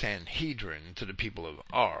Grand Sanhedrin to the people of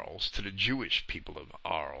Arles, to the Jewish people of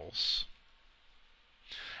Arles.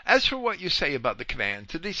 As for what you say about the command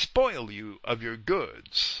to despoil you of your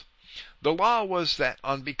goods, the law was that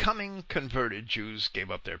on becoming converted, Jews gave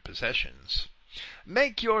up their possessions.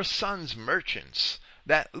 Make your sons merchants,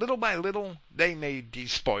 that little by little they may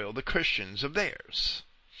despoil the Christians of theirs.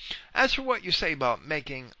 As for what you say about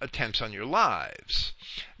making attempts on your lives,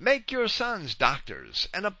 make your sons doctors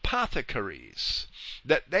and apothecaries,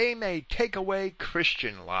 that they may take away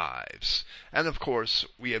Christian lives. And of course,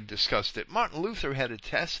 we have discussed that Martin Luther had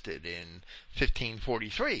attested in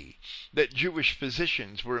 1543 that Jewish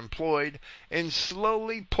physicians were employed in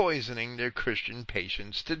slowly poisoning their Christian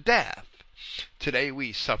patients to death. Today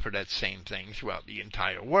we suffer that same thing throughout the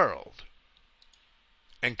entire world.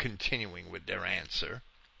 And continuing with their answer,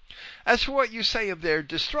 as for what you say of their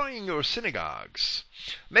destroying your synagogues,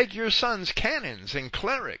 make your sons canons and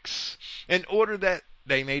clerics, in order that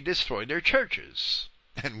they may destroy their churches.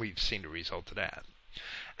 And we've seen the result of that.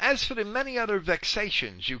 As for the many other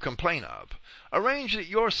vexations you complain of, arrange that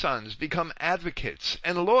your sons become advocates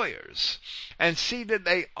and lawyers, and see that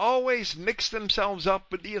they always mix themselves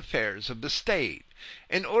up with the affairs of the state,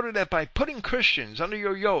 in order that by putting Christians under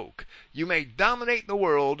your yoke, you may dominate the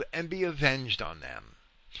world and be avenged on them.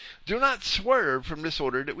 Do not swerve from this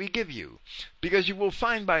order that we give you, because you will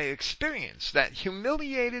find by experience that,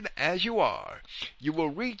 humiliated as you are, you will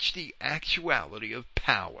reach the actuality of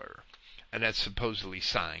power. And that's supposedly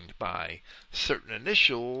signed by certain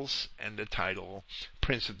initials and the title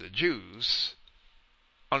Prince of the Jews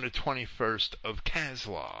on the 21st of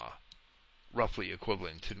Casleu, roughly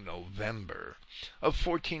equivalent to November of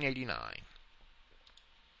 1489.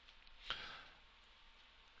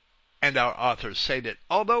 And our authors say that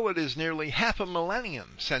although it is nearly half a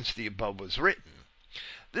millennium since the above was written,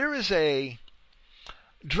 there is a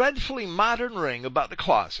dreadfully modern ring about the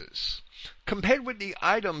clauses. Compared with the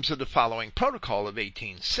items of the following protocol of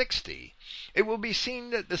 1860, it will be seen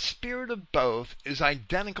that the spirit of both is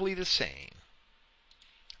identically the same.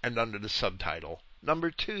 And under the subtitle, number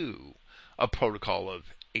 2, a protocol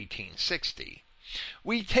of 1860,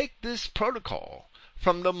 we take this protocol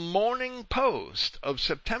from the Morning Post of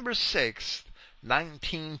September 6th,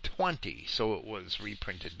 1920, so it was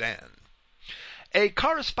reprinted then. A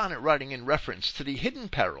correspondent writing in reference to the hidden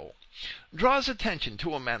peril draws attention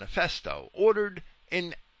to a manifesto issued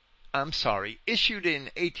in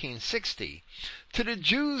 1860 to the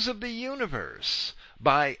Jews of the universe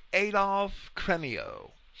by Adolphe Crémieux,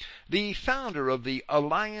 the founder of the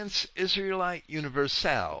Alliance Israélite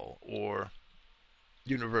Universelle, or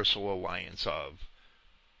Universal Alliance of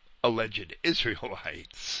Alleged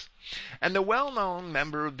Israelites, and the well-known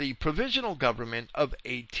member of the Provisional Government of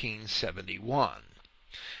 1871.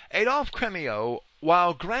 Adolphe Crémieux,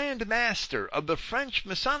 while Grand Master of the French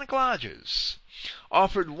Masonic Lodges,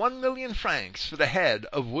 offered 1,000,000 francs for the head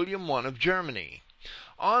of William I of Germany.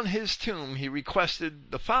 On his tomb he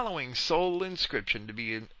requested the following sole inscription to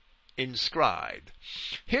be inscribed: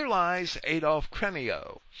 "Here lies Adolphe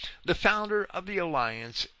Crémieux, the founder of the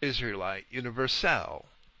Alliance Israélite Universelle."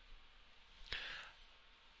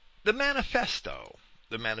 The manifesto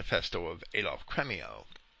of Adolphe Crémieux,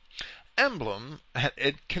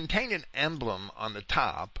 it contained an emblem on the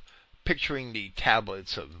top picturing the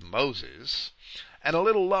tablets of Moses, and a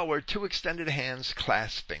little lower 2 extended hands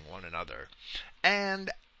clasping one another,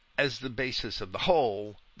 and as the basis of the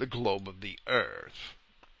whole, the globe of the earth.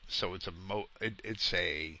 So it's an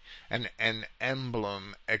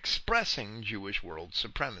emblem expressing Jewish world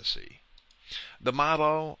supremacy. The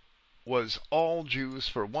motto was "All Jews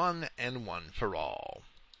for one and one for all."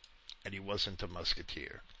 And he wasn't a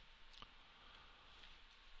musketeer.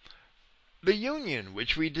 The union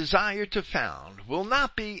which we desire to found will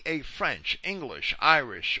not be a French, English,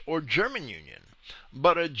 Irish, or German union,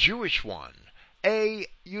 but a Jewish one, a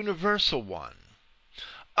universal one.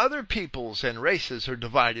 Other peoples and races are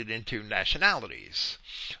divided into nationalities.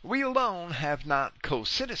 We alone have not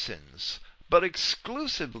co-citizens, but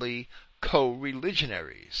exclusively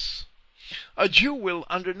co-religionaries. A Jew will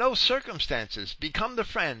under no circumstances become the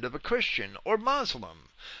friend of a Christian or Muslim,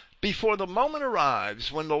 before the moment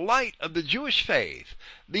arrives when the light of the Jewish faith,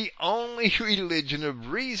 the only religion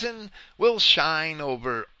of reason, will shine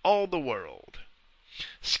over all the world.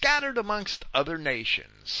 Scattered amongst other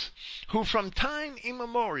nations, who from time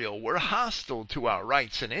immemorial were hostile to our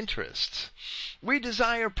rights and interests, we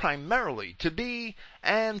desire primarily to be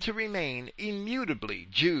and to remain immutably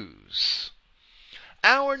Jews.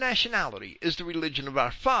 Our nationality is the religion of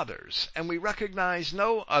our fathers, and we recognize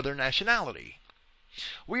no other nationality.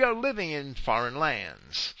 We are living in foreign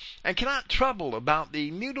lands, and cannot trouble about the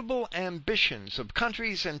mutable ambitions of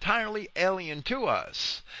countries entirely alien to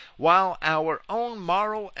us, while our own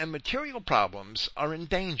moral and material problems are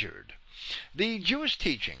endangered. The Jewish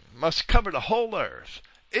teaching must cover the whole earth.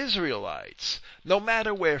 Israelites, no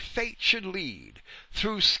matter where fate should lead,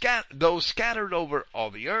 those scattered over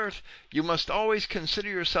all the earth, you must always consider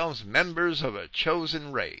yourselves members of a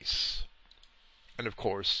chosen race. And of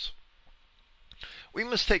course, we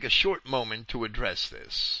must take a short moment to address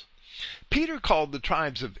this. Peter called the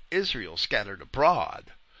tribes of Israel scattered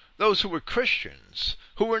abroad, those who were Christians,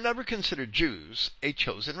 who were never considered Jews, a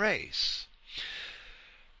chosen race.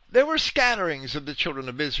 There were scatterings of the children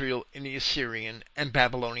of Israel in the Assyrian and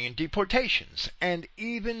Babylonian deportations, and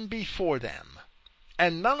even before them.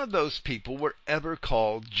 And none of those people were ever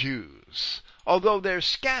called Jews, although their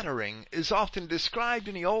scattering is often described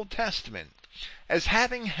in the Old Testament as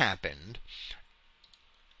having happened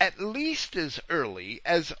at least as early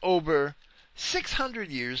as over 600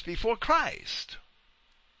 years before Christ,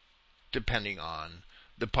 depending on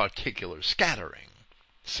the particular scattering.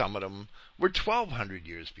 Some of them were 1,200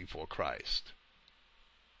 years before Christ.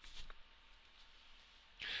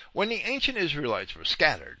 When the ancient Israelites were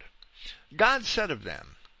scattered, God said of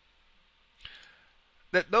them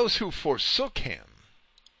that those who forsook him,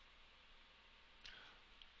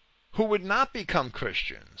 who would not become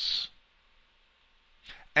Christians,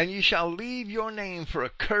 and ye shall leave your name for a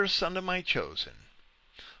curse unto my chosen.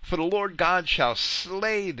 For the Lord God shall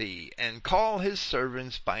slay thee, and call his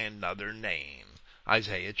servants by another name.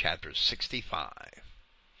 Isaiah chapter 65.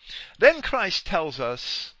 Then Christ tells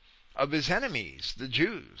us of his enemies, the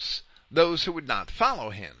Jews, those who would not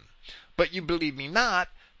follow him. But you believe me not,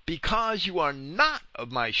 because you are not of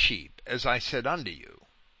my sheep, as I said unto you.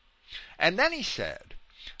 And then he said,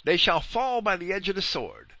 they shall fall by the edge of the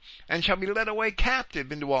sword, and shall be led away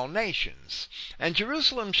captive into all nations. And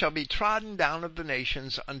Jerusalem shall be trodden down of the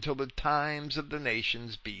nations until the times of the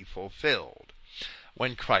nations be fulfilled.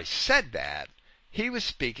 When Christ said that, he was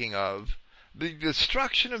speaking of the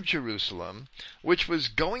destruction of Jerusalem, which was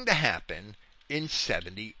going to happen in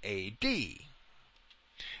 70 A.D.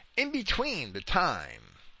 In between the time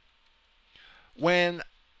when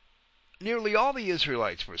nearly all the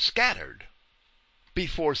Israelites were scattered,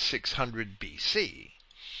 before 600 B.C.,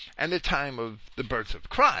 and the time of the birth of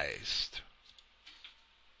Christ,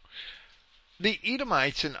 the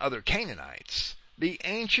Edomites and other Canaanites, the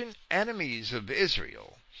ancient enemies of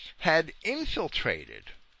Israel, had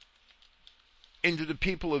infiltrated into the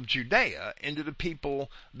people of Judea, into the people,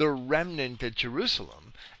 the remnant at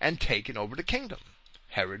Jerusalem, and taken over the kingdom.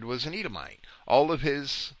 Herod was an Edomite. All of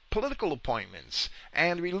his political appointments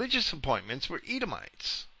and religious appointments were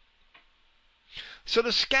Edomites. So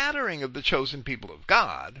the scattering of the chosen people of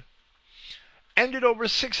God ended over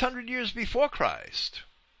 600 years before Christ.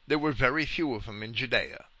 There were very few of them in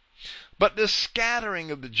Judea. But the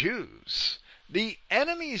scattering of the Jews, the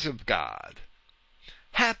enemies of God,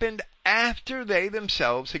 happened after they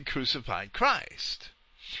themselves had crucified Christ,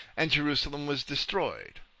 and Jerusalem was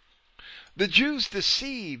destroyed. The Jews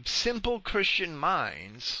deceived simple Christian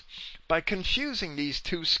minds by confusing these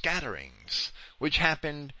two scatterings, which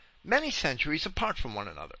happened many centuries apart from one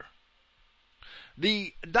another.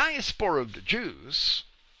 The diaspora of the Jews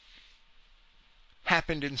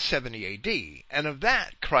happened in 70 A.D., and of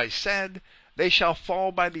that Christ said, they shall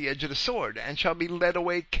fall by the edge of the sword, and shall be led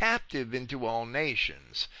away captive into all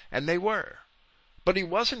nations. And they were. But he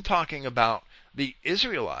wasn't talking about the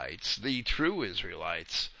Israelites, the true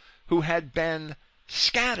Israelites, who had been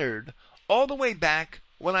scattered all the way back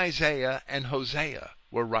when Isaiah and Hosea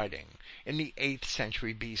were writing in the 8th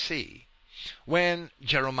century B.C., when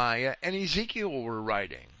Jeremiah and Ezekiel were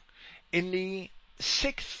writing in the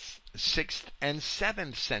 6th and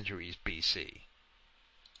 7th centuries B.C.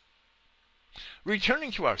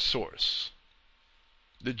 Returning to our source,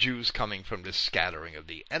 the Jews coming from the scattering of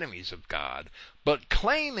the enemies of God, but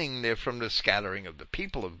claiming they're from the scattering of the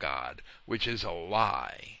people of God, which is a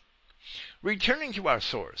lie. Returning to our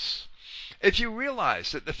source, if you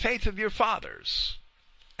realize that the faith of your fathers,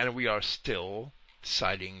 and we are still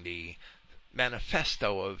citing the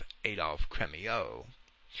manifesto of Adolphe Crémieux,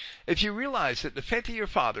 If you realize that the faith of your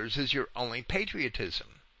fathers is your only patriotism,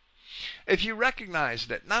 if you recognize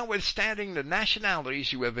that notwithstanding the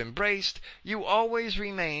nationalities you have embraced, you always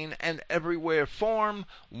remain and everywhere form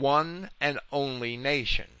one and only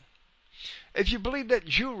nation, if you believe that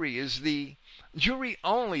Jewry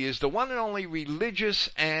only is the one and only religious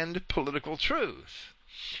and political truth,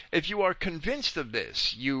 if you are convinced of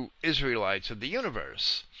this, you Israelites of the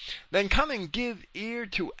universe, then come and give ear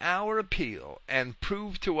to our appeal and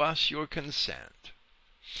prove to us your consent.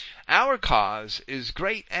 Our cause is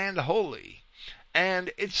great and holy,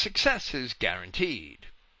 and its success is guaranteed.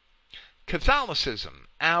 Catholicism,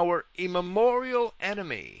 our immemorial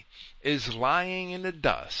enemy, is lying in the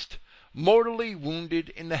dust, mortally wounded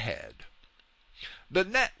in the head. The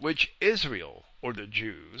net which Israel, or the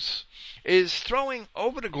Jews, is throwing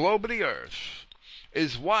over the globe of the earth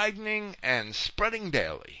is widening and spreading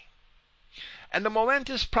daily. And the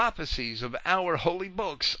momentous prophecies of our holy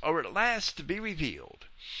books are at last to be revealed.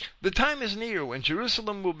 The time is near when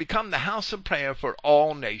Jerusalem will become the house of prayer for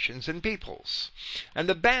all nations and peoples, and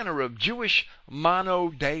the banner of Jewish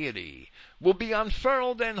monodeity will be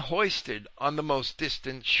unfurled and hoisted on the most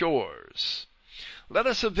distant shores. Let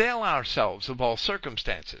us avail ourselves of all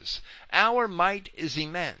circumstances. Our might is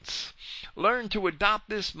immense. Learn to adopt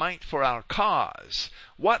this might for our cause.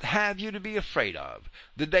 What have you to be afraid of?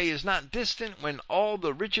 The day is not distant when all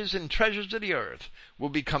the riches and treasures of the earth will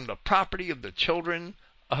become the property of the children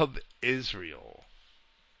of Israel.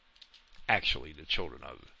 Actually, the children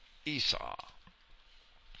of Esau.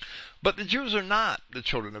 But the Jews are not the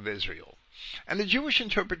children of Israel. And the Jewish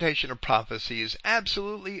interpretation of prophecy is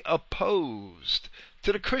absolutely opposed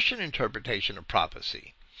to the Christian interpretation of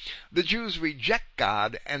prophecy. The Jews reject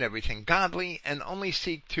God and everything godly and only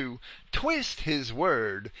seek to twist His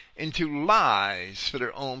word into lies for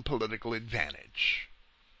their own political advantage.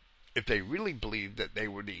 If they really believed that they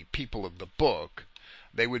were the people of the book,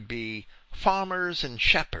 they would be farmers and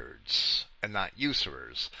shepherds and not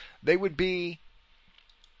usurers. They would be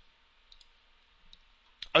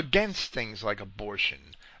against things like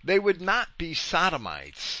abortion. They would not be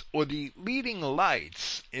sodomites or the leading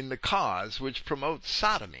lights in the cause which promotes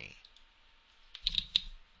sodomy.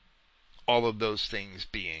 All of those things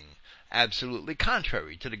being absolutely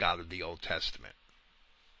contrary to the God of the Old Testament.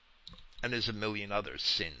 And there's a million other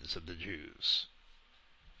sins of the Jews.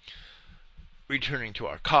 Returning to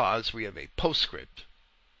our cause, we have a postscript.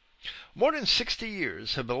 More than 60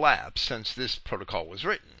 years have elapsed since this protocol was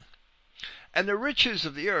written, and the riches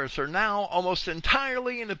of the earth are now almost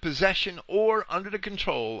entirely in the possession or under the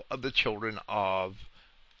control of the children of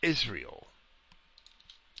Israel.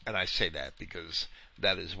 And I say that because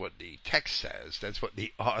that is what the text says. That's what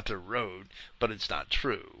the author wrote, but it's not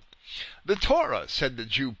true. The Torah, said the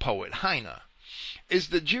Jew poet Heine, is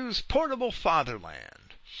the Jews' portable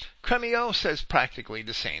fatherland. Cremio says practically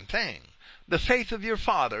the same thing. The faith of your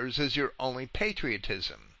fathers is your only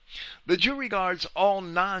patriotism. The Jew regards all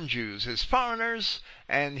non-Jews as foreigners,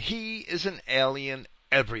 and he is an alien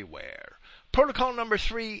everywhere. Protocol number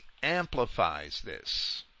 3 amplifies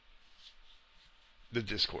this. The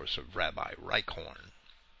discourse of Rabbi Reichhorn.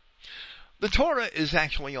 The Torah is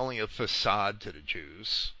actually only a facade to the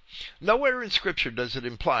Jews. Nowhere in Scripture does it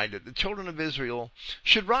imply that the children of Israel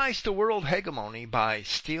should rise to world hegemony by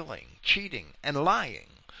stealing, cheating, and lying,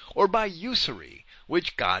 or by usury,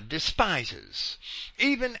 which God despises.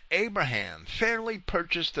 Even Abraham fairly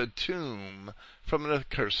purchased a tomb from an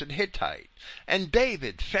accursed Hittite, and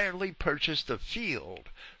David fairly purchased a field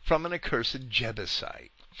from an accursed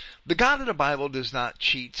Jebusite. The God of the Bible does not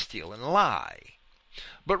cheat, steal, and lie,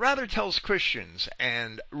 but rather tells Christians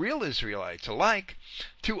and real Israelites alike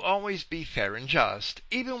to always be fair and just,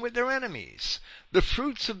 even with their enemies. The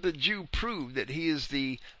fruits of the Jew prove that he is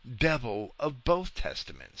the devil of both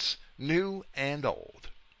testaments, New and Old.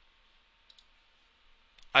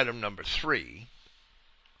 Item number 3,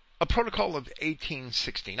 a protocol of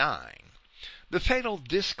 1869, the fatal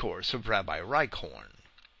discourse of Rabbi Reichhorn.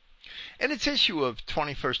 In its issue of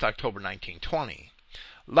 21st October 1920,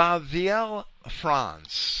 La Vieille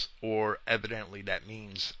France, or evidently that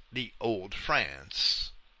means the Old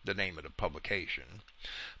France, the name of the publication,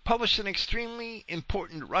 published an extremely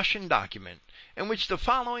important Russian document in which the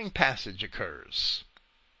following passage occurs.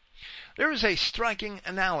 There is a striking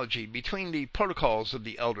analogy between the protocols of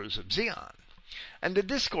the elders of Zion and the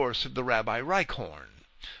discourse of the Rabbi Reichhorn,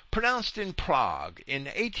 pronounced in Prague in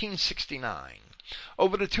 1869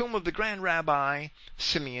 over the tomb of the Grand Rabbi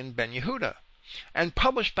Simeon ben Yehuda, and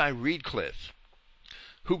published by Redcliffe,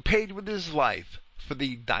 who paid with his life for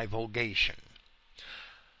the divulgation.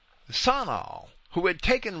 Sonal, who had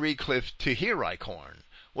taken Redcliffe to hear Reichhorn,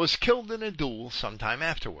 was killed in a duel sometime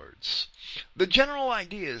afterwards. The general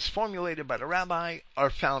ideas formulated by the rabbi are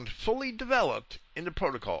found fully developed in the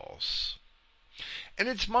protocols. In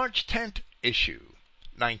its March 10th issue,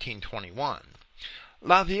 1921,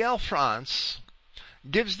 La Vieille France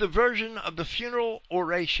gives the version of the funeral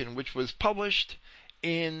oration which was published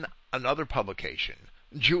in another publication,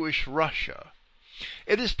 Jewish Russia.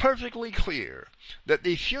 It is perfectly clear that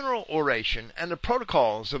the funeral oration and the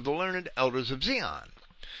protocols of the learned elders of Zion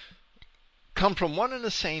come from one and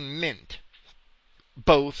the same mint.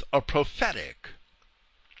 Both are prophetic,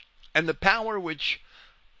 and the power which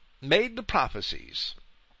made the prophecies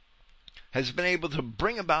has been able to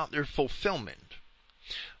bring about their fulfillment.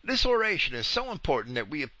 This oration is so important that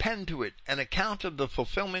we append to it an account of the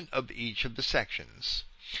fulfillment of each of the sections.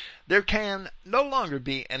 There can no longer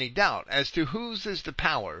be any doubt as to whose is the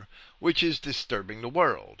power which is disturbing the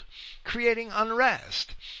world, creating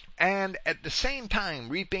unrest, and at the same time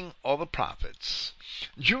reaping all the profits.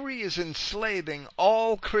 Jewry is enslaving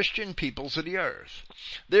all Christian peoples of the earth.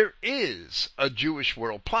 There is a Jewish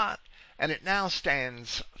world plot, and it now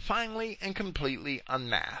stands finally and completely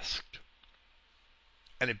unmasked.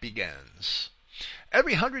 And it begins.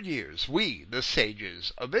 Every 100 years, we, the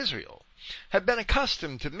sages of Israel, have been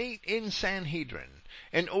accustomed to meet in Sanhedrin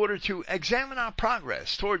in order to examine our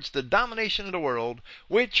progress towards the domination of the world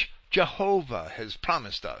which Jehovah has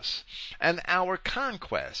promised us, and our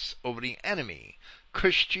conquests over the enemy,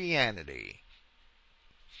 Christianity.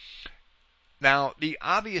 Now, the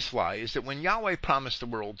obvious lie is that when Yahweh promised the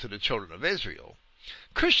world to the children of Israel,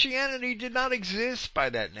 Christianity did not exist by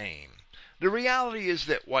that name. The reality is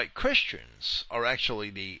that white Christians are actually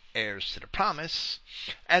the heirs to the promise,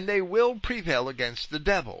 and they will prevail against the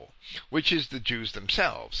devil, which is the Jews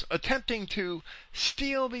themselves, attempting to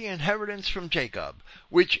steal the inheritance from Jacob,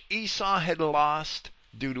 which Esau had lost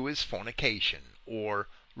due to his fornication, or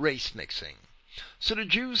race mixing. So the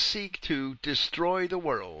Jews seek to destroy the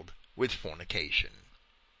world with fornication.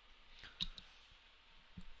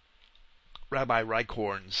 Rabbi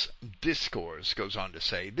Reichhorn's discourse goes on to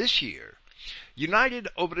say, this year, united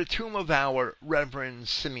over the tomb of our Reverend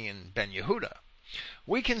Simeon ben Yehuda,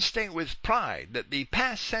 we can state with pride that the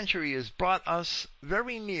past century has brought us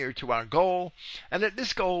very near to our goal, and that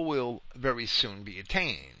this goal will very soon be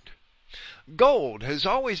attained. Gold has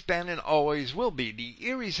always been and always will be the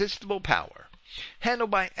irresistible power. Handled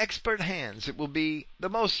by expert hands, it will be the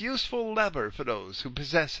most useful lever for those who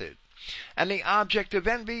possess it, and the object of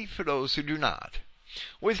envy for those who do not.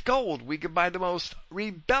 With gold we can buy the most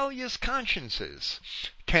rebellious consciences,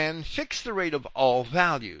 can fix the rate of all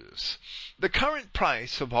values, the current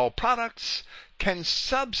price of all products, can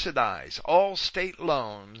subsidize all state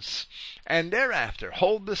loans, and thereafter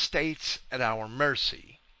hold the states at our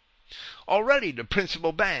mercy. Already the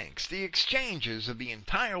principal banks, the exchanges of the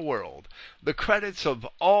entire world, the credits of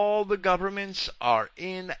all the governments are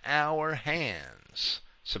in our hands,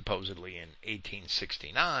 supposedly in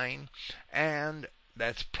 1869, and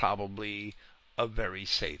that's probably a very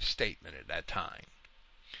safe statement at that time.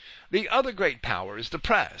 The other great power is the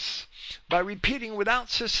press. By repeating without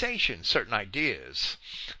cessation certain ideas,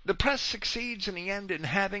 the press succeeds in the end in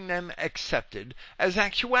having them accepted as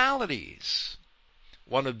actualities.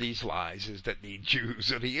 One of these lies is that the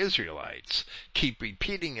Jews are the Israelites. Keep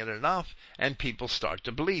repeating it enough and people start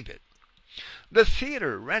to believe it. The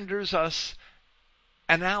theater renders us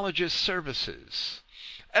analogous services.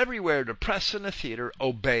 Everywhere the press and the theater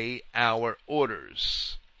obey our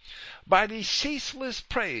orders. By the ceaseless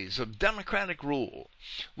praise of democratic rule,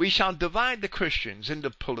 we shall divide the Christians into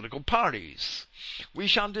political parties. We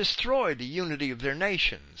shall destroy the unity of their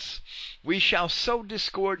nations. We shall sow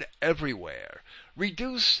discord everywhere,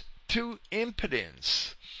 reduce to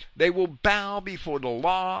impotence. They will bow before the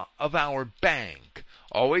law of our bank,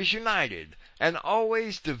 always united and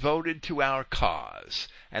always devoted to our cause.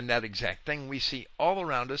 And that exact thing we see all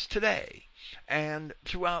around us today, and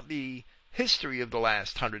throughout the history of the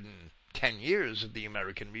last 110 years of the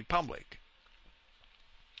American Republic.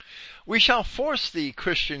 We shall force the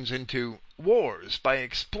Christians into wars by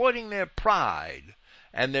exploiting their pride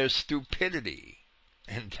and their stupidity.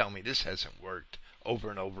 And tell me this hasn't worked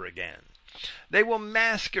over and over again. They will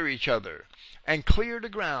massacre each other and clear the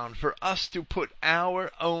ground for us to put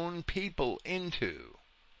our own people into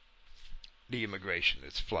the immigration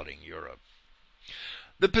that's flooding Europe.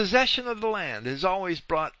 The possession of the land has always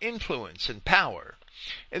brought influence and power.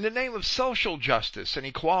 In the name of social justice and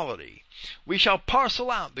equality, we shall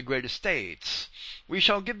parcel out the great estates. We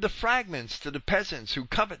shall give the fragments to the peasants who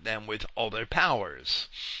covet them with all their powers,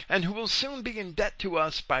 and who will soon be in debt to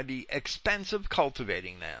us by the expense of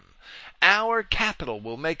cultivating them. Our capital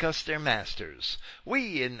will make us their masters.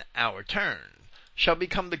 We, in our turn, shall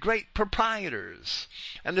become the great proprietors,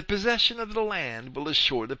 and the possession of the land will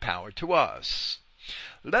assure the power to us.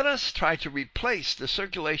 Let us try to replace the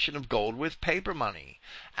circulation of gold with paper money.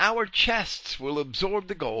 Our chests will absorb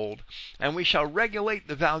the gold, and we shall regulate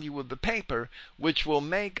the value of the paper, which will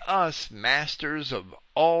make us masters of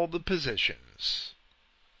all the positions.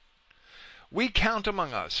 We count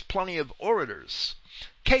among us plenty of orators,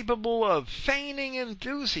 capable of feigning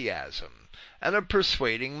enthusiasm and of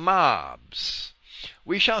persuading mobs.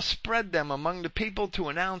 We shall spread them among the people to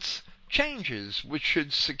announce changes which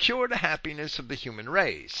should secure the happiness of the human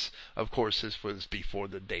race. Of course, this was before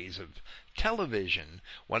the days of television,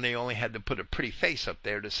 when they only had to put a pretty face up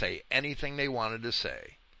there to say anything they wanted to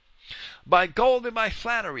say. By gold and by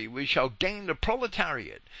flattery we shall gain the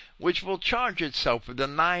proletariat, which will charge itself with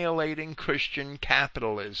annihilating Christian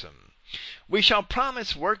capitalism. We shall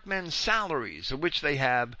promise workmen salaries of which they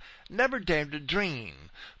have never dared to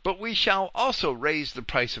dream, but we shall also raise the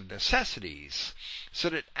price of necessities so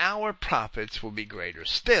that our profits will be greater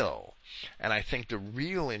still. And I think the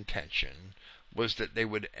real intention was that they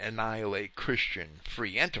would annihilate Christian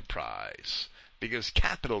free enterprise, because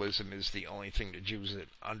capitalism is the only thing the Jews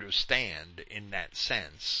understand in that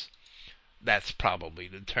sense. That's probably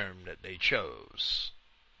the term that they chose,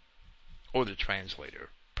 or the translator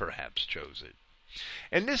perhaps chose it.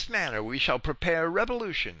 In this manner we shall prepare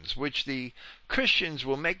revolutions which the Christians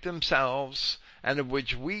will make themselves, and of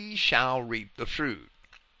which we shall reap the fruit.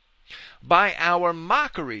 By our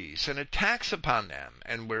mockeries and attacks upon them,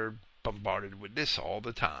 and we're bombarded with this all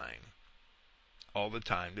the time. All the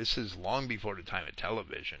time. This is long before the time of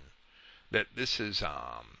television. That this is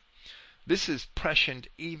prescient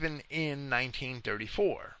even in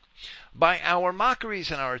 1934. By our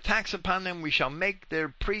mockeries and our attacks upon them we shall make their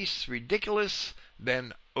priests ridiculous,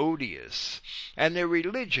 then odious, and their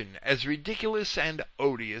religion as ridiculous and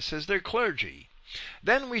odious as their clergy.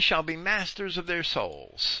 Then we shall be masters of their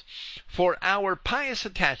souls. For our pious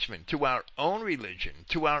attachment to our own religion,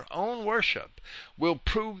 to our own worship, will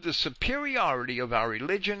prove the superiority of our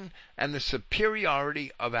religion and the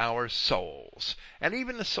superiority of our souls. And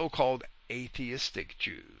even the so-called atheistic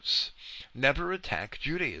Jews never attack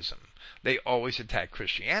Judaism. They always attack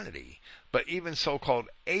Christianity. But even so-called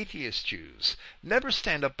atheist Jews never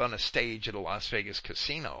stand up on a stage at a Las Vegas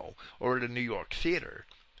casino or at a New York theater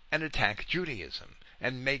and attack Judaism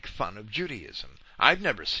and make fun of Judaism. I've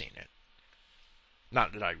never seen it.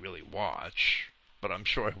 Not that I really watch, but I'm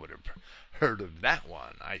sure I would have heard of that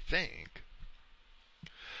one, I think.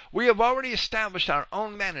 We have already established our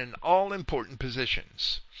own men in all important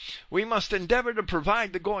positions. We must endeavor to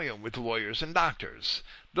provide the Goyim with lawyers and doctors.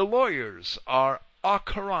 The lawyers are au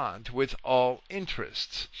courant with all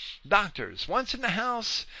interests. Doctors, once in the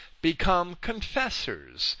house, become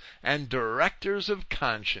confessors and directors of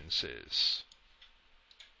consciences.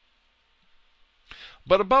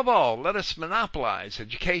 But above all, let us monopolize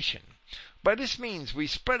education. By this means we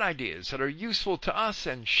spread ideas that are useful to us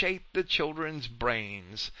and shape the children's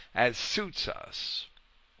brains as suits us.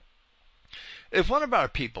 If one of our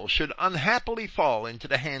people should unhappily fall into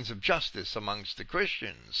the hands of justice amongst the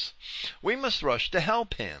Christians, we must rush to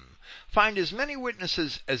help him, find as many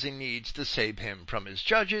witnesses as he needs to save him from his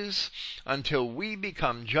judges, until we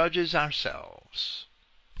become judges ourselves.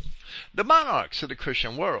 The monarchs of the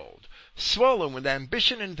Christian world, swollen with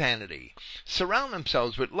ambition and vanity, surround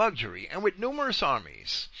themselves with luxury and with numerous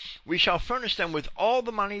armies. We shall furnish them with all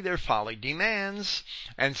the money their folly demands,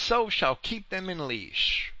 and so shall keep them in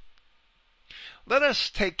leash. Let us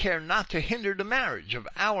take care not to hinder the marriage of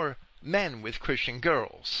our men with Christian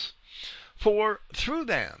girls, for through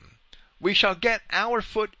them we shall get our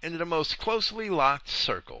foot into the most closely locked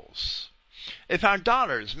circles. If our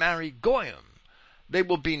daughters marry Goyim, they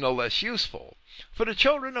will be no less useful, for the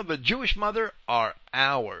children of a Jewish mother are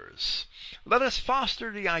ours. Let us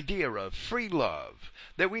foster the idea of free love,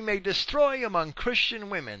 that we may destroy among Christian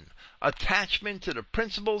women attachment to the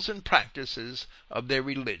principles and practices of their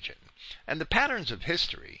religion. And the patterns of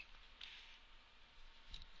history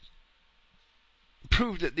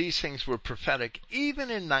prove that these things were prophetic even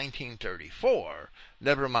in 1934,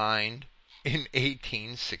 never mind in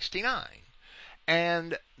 1869.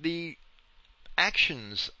 And the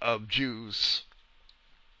actions of Jews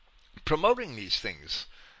promoting these things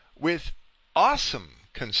with awesome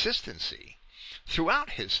consistency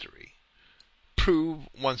throughout history prove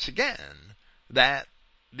once again that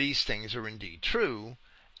these things are indeed true,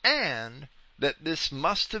 and that this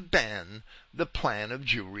must have been the plan of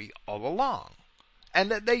Jewry all along, and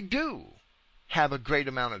that they do have a great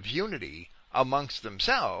amount of unity amongst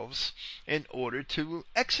themselves in order to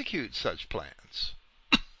execute such plans.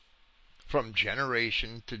 From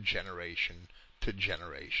generation to generation to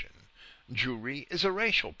generation, Jewry is a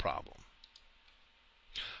racial problem.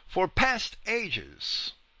 For past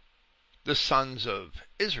ages, the sons of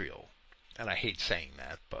Israel, and I hate saying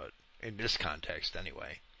that, but in this context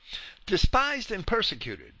anyway, despised and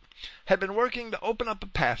persecuted, have been working to open up a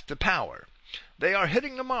path to power. They are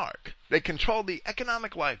hitting the mark. They control the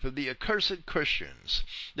economic life of the accursed Christians.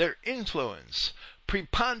 Their influence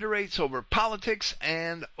preponderates over politics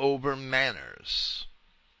and over manners.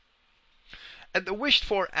 At the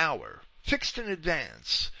wished-for hour, fixed in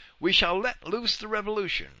advance, we shall let loose the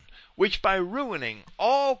revolution, which by ruining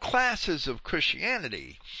all classes of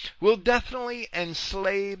Christianity will definitely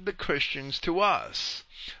enslave the Christians to us.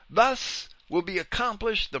 Thus will be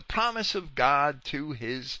accomplished the promise of God to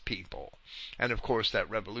his people. And of course that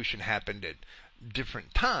revolution happened at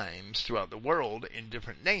different times throughout the world in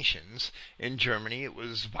different nations. In Germany it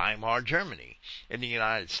was Weimar Germany. In the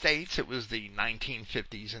United States it was the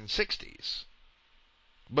 1950s and 60s.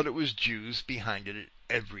 But it was Jews behind it at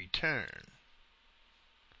every turn.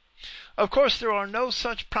 Of course, there are no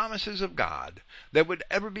such promises of God that would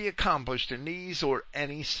ever be accomplished in these or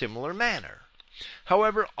any similar manner.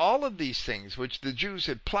 However, all of these things which the Jews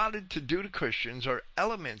had plotted to do to Christians are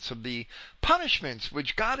elements of the punishments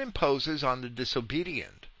which God imposes on the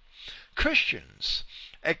disobedient. Christians,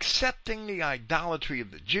 accepting the idolatry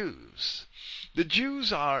of the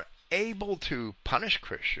Jews are able to punish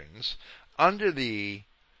Christians under the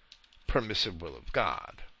permissive will of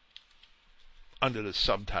God, under the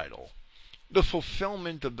subtitle, The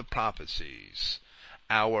Fulfillment of the Prophecies.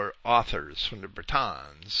 Our authors from the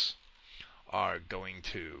Bretons are going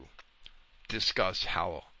to discuss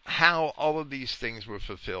how all of these things were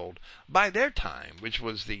fulfilled by their time, which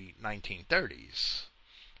was the 1930s.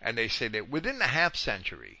 And they say that within the half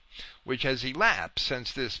century, which has elapsed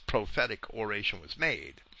since this prophetic oration was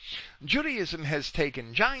made, Judaism has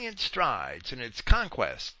taken giant strides in its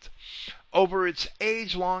conquest over its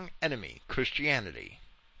age-long enemy, Christianity.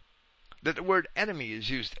 That the word enemy is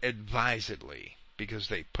used advisedly, because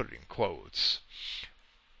they put it in quotes,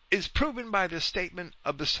 is proven by the statement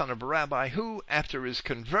of the son of a rabbi who, after his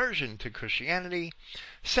conversion to Christianity,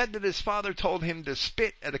 said that his father told him to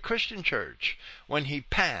spit at a Christian church when he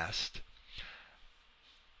passed,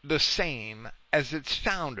 the same as its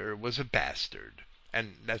founder was a bastard.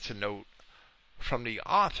 And that's a note from the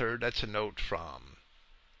author, that's a note from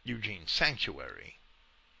Eugene Sanctuary.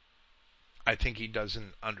 I think he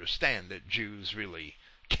doesn't understand that Jews really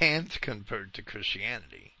can't convert to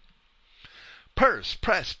Christianity. Purse,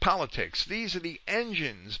 press, politics, these are the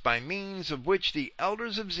engines by means of which the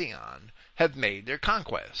elders of Zion have made their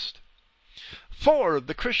conquest. 4 of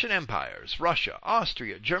the Christian empires, Russia,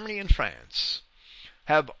 Austria, Germany, and France,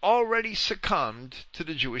 have already succumbed to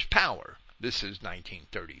the Jewish power. This is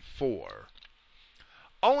 1934.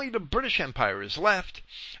 Only the British Empire is left,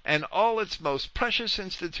 and all its most precious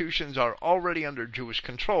institutions are already under Jewish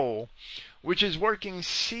control, which is working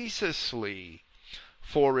ceaselessly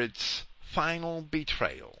for its final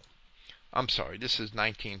betrayal. I'm sorry, this is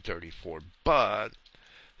 1934, but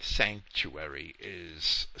Sanctuary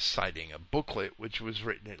is citing a booklet which was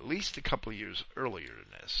written at least a couple of years earlier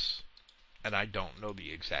than this. And I don't know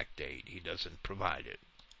the exact date. He doesn't provide it.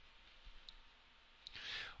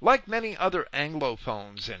 Like many other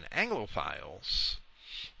Anglophones and Anglophiles,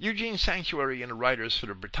 Eugene Sanctuary and the writers for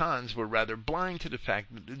the Bretons were rather blind to the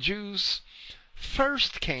fact that the Jews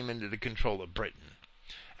first came into the control of Britain,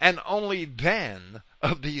 and only then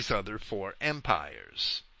of these other 4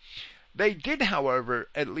 empires. They did, however,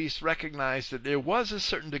 at least recognize that there was a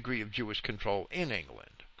certain degree of Jewish control in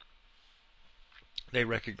England. They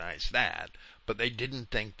recognized that, but they didn't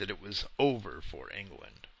think that it was over for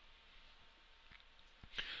England.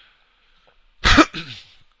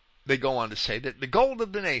 They go on to say that the gold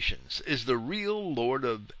of the nations is the real Lord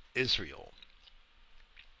of Israel.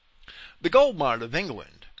 The gold mart of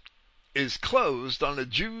England is closed on the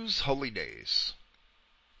Jews' holy days.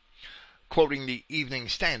 Quoting the Evening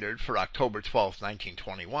Standard for October 12,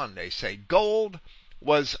 1921, they say, gold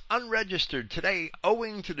was unregistered today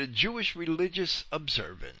owing to the Jewish religious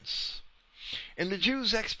observance. In the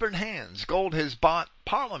Jews' expert hands, gold has bought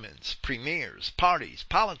parliaments, premiers, parties,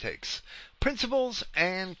 politics, principles,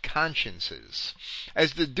 and consciences,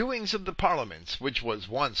 as the doings of the parliaments, which was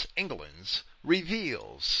once England's,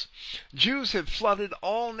 reveals. Jews have flooded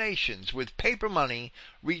all nations with paper money,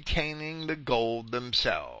 retaining the gold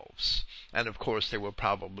themselves. And of course they were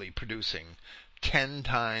probably producing 10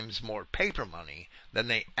 times more paper money than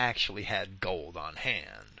they actually had gold on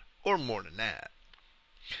hand, or more than that.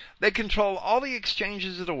 They control all the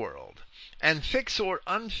exchanges of the world and fix or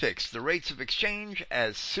unfix the rates of exchange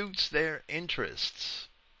as suits their interests.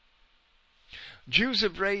 Jews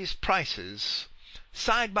have raised prices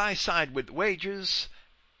side by side with wages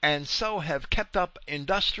and so have kept up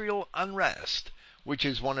industrial unrest, which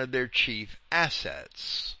is one of their chief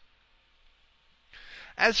assets.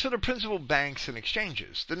 As for the principal banks and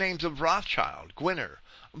exchanges, the names of Rothschild, Gwinner,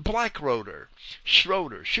 Blackroder,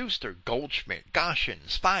 Schroeder, Schuster, Goldschmidt, Goshen,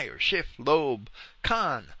 Speyer, Schiff, Loeb,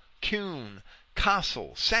 Kahn, Kuhn,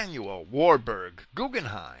 Kassel, Samuel, Warburg,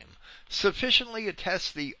 Guggenheim sufficiently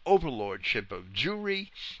attest the overlordship of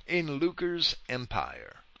Jewry in lucre's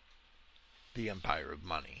empire, the empire of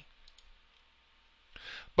money.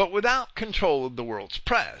 But without control of the world's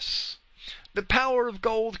press, the power of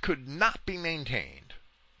gold could not be maintained.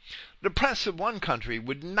 The press of one country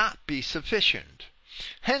would not be sufficient.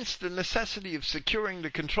 Hence the necessity of securing the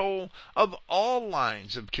control of all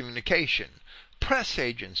lines of communication, press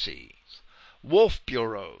agencies, wolf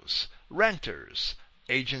bureaus, renters,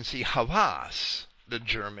 Agency Havas, the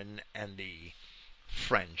German and the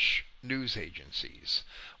French news agencies,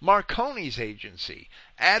 Marconi's agency,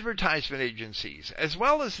 advertisement agencies, as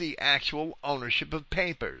well as the actual ownership of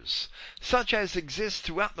papers, such as exist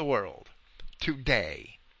throughout the world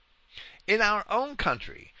today. In our own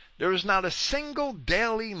country, there is not a single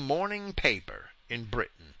daily morning paper in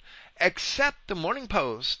Britain, except the Morning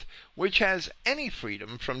Post, which has any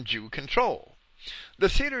freedom from Jew control. The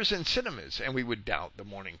theaters and cinemas, and we would doubt the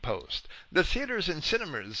Morning Post, the theaters and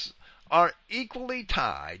cinemas are equally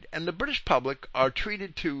tied, and the British public are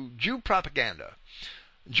treated to Jew propaganda.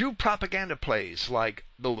 Jew propaganda plays like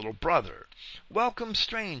The Little Brother, Welcome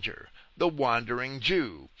Stranger, The Wandering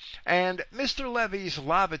Jew, and Mr. Levy's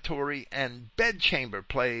lavatory and bedchamber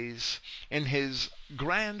plays in his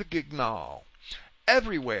Grand Guignol.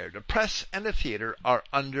 Everywhere the press and the theater are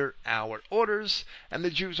under our orders, and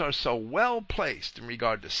the Jews are so well placed in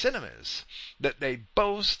regard to cinemas that they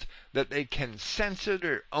boast that they can censor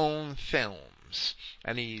their own films.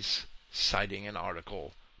 And he's citing an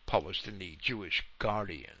article published in the Jewish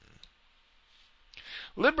Guardian.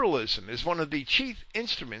 Liberalism is one of the chief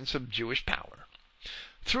instruments of Jewish power.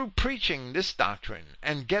 Through preaching this doctrine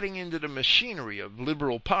and getting into the machinery of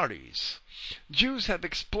liberal parties, Jews have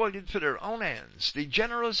exploited for their own ends the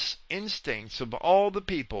generous instincts of all the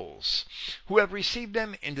peoples who have received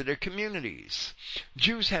them into their communities.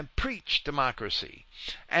 Jews have preached democracy,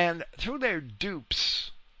 and through getting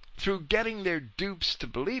their dupes to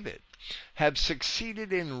believe it, have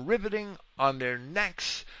succeeded in riveting on their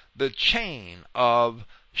necks the chain of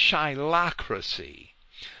Shilocracy,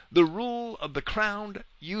 the rule of the crowned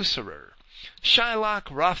usurer,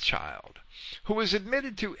 Shylock Rothschild, who was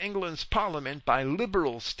admitted to England's parliament by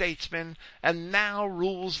liberal statesmen and now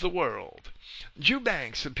rules the world. Jew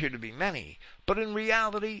banks appear to be many, but in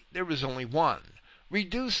reality there is only one.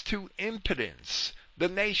 Reduced to impotence, the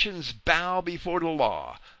nations bow before the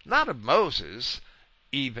law, not of Moses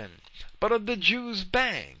even, but of the Jews'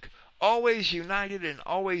 bank, always united and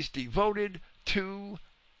always devoted to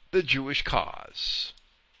the Jewish cause.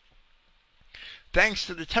 Thanks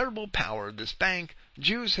to the terrible power of this bank,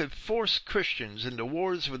 Jews have forced Christians into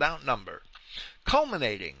wars without number,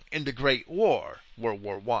 culminating in the Great War, World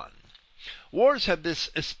War I. Wars have this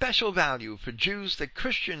especial value for Jews that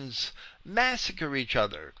Christians massacre each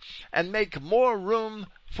other and make more room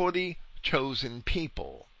for the chosen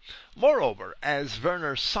people. Moreover, as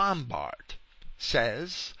Werner Sombart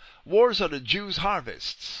says, wars are the Jews'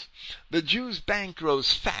 harvests. The Jews' bank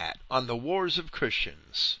grows fat on the wars of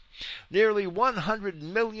Christians. Nearly 100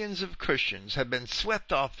 millions of Christians have been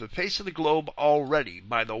swept off the face of the globe already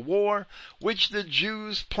by the war which the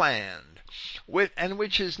Jews planned, and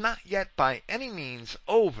which is not yet by any means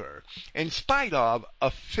over, in spite of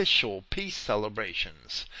official peace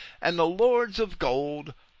celebrations. And the lords of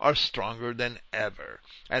gold are stronger than ever.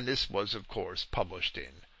 And this was, of course, published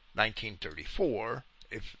in 1934,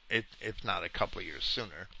 if not a couple of years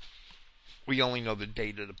sooner. We only know the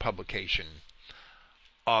date of the publication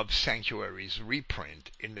of Sanctuary's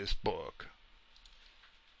reprint in this book.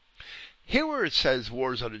 Here where it says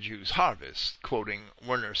wars are the Jews' harvest, quoting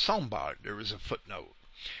Werner Sombart, there is a footnote.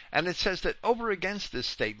 And it says that over against this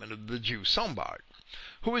statement of the Jew Sombart,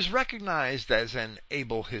 who is recognized as an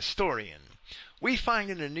able historian, we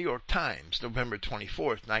find in the New York Times, November 24,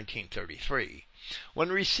 1933, when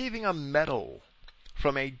receiving a medal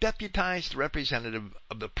from a deputized representative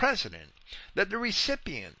of the president, that the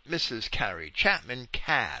recipient, Mrs. Carrie Chapman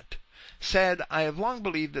Catt, said, "I have long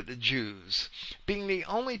believed that the Jews, being the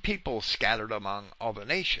only people scattered among all the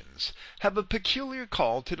nations, have a peculiar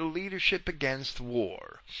call to the leadership against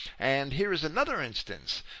war. And here is another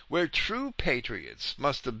instance where true patriots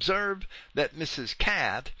must observe that Mrs.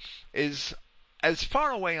 Cat is as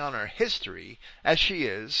far away on her history as she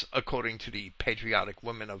is, according to the patriotic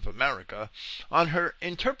women of America, on her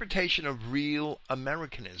interpretation of real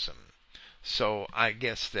Americanism." So I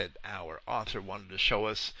guess that our author wanted to show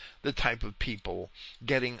us the type of people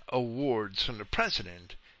getting awards from the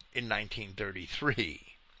president in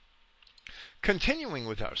 1933. Continuing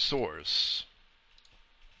with our source,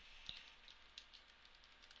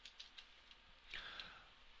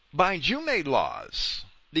 by Jew-made laws,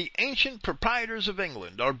 the ancient proprietors of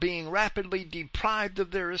England are being rapidly deprived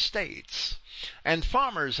of their estates, and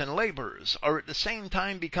farmers and laborers are at the same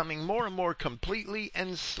time becoming more and more completely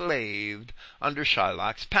enslaved under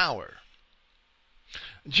Shylock's power.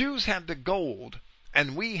 Jews have the gold,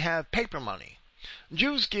 and we have paper money.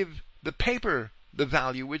 Jews give the paper the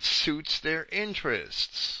value which suits their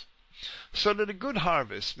interests, so that a good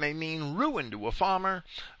harvest may mean ruin to a farmer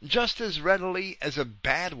just as readily as a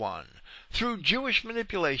bad one, through Jewish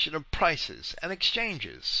manipulation of prices and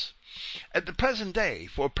exchanges. At the present day,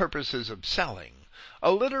 for purposes of selling,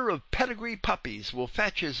 a litter of pedigree puppies will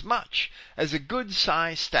fetch as much as a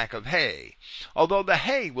good-sized stack of hay, although the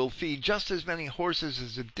hay will feed just as many horses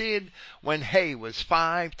as it did when hay was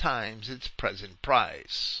 5 times its present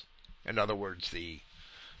price. In other words, the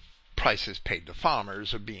prices paid to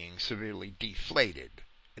farmers are being severely deflated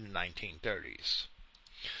in the 1930s.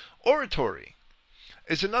 Oratory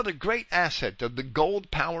is another great asset of the gold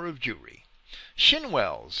power of Jewry.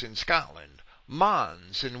 Shinwells in Scotland,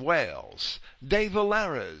 Mons in Wales, De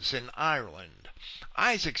Valeras in Ireland,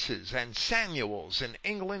 Isaacses and Samuels in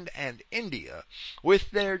England and India,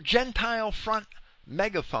 with their Gentile front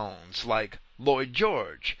megaphones like Lloyd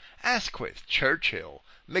George, Asquith, Churchill,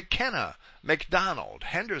 McKenna, MacDonald,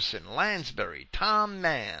 Henderson, Lansbury, Tom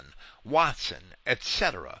Mann, Watson,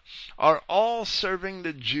 etc., are all serving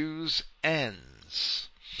the Jews' ends.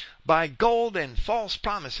 By gold and false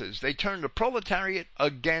promises, they turn the proletariat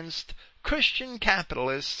against Christian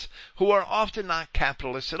capitalists, who are often not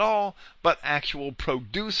capitalists at all, but actual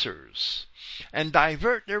producers, and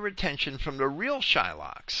divert their attention from the real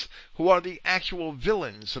Shylocks, who are the actual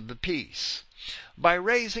villains of the piece. By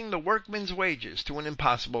raising the workmen's wages to an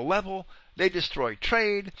impossible level, they destroy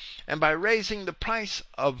trade, and by raising the price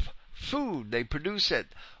of food, they produce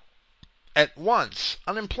at once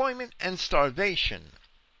unemployment and starvation,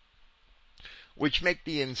 which make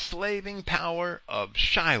the enslaving power of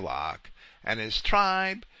Shylock and his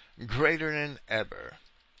tribe greater than ever.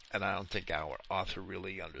 And I don't think our author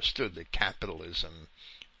really understood that capitalism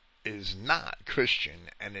is not Christian,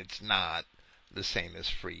 and it's not the same as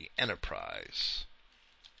free enterprise.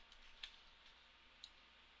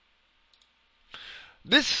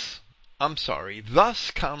 Thus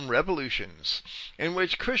come revolutions in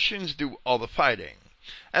which Christians do all the fighting,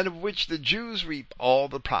 and of which the Jews reap all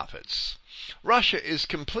the profits. Russia is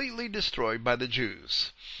completely destroyed by the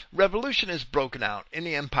Jews. Revolution has broken out in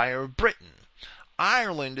the Empire of Britain.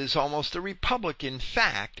 Ireland is almost a republic in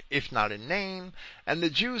fact, if not in name, and the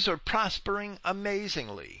Jews are prospering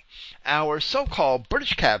amazingly. Our so-called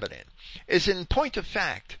British cabinet is in point of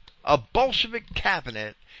fact a Bolshevik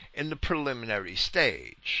cabinet in the preliminary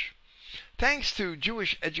stage. Thanks to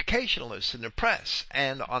Jewish educationalists in the press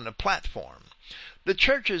and on the platform, the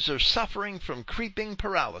churches are suffering from creeping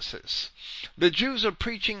paralysis. The Jews are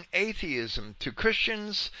preaching atheism to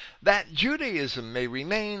Christians that Judaism may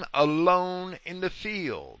remain alone in the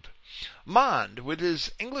field. Mond, with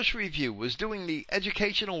his English Review, was doing the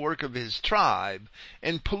educational work of his tribe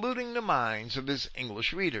in polluting the minds of his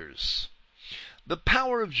English readers. The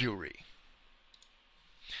power of Jewry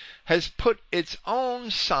has put its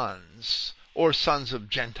own sons, or sons of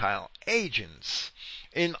Gentile agents,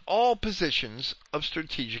 in all positions of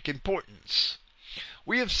strategic importance.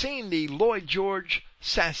 We have seen the Lloyd George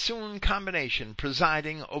Sassoon combination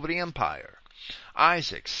presiding over the empire.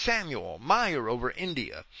 Isaac, Samuel, Meyer over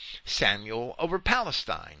India, Samuel over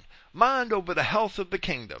Palestine, Mond over the health of the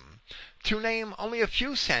kingdom, to name only a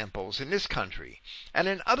few samples in this country, and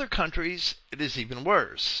in other countries it is even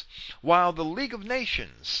worse, while the League of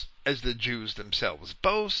Nations, as the Jews themselves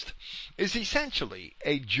boast, is essentially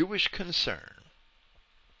a Jewish concern.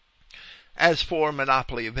 As for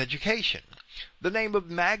monopoly of education, the name of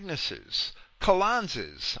Magnuses,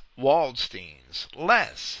 Collanses, Waldsteins,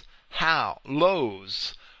 Less, Howe,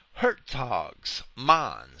 Lowes, Hertogs,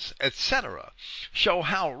 Mons, etc., show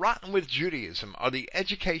how rotten with Judaism are the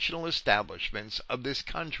educational establishments of this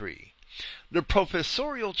country. The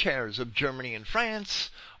professorial chairs of Germany and France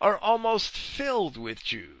are almost filled with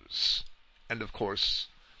Jews. And of course,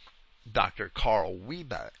 Dr. Karl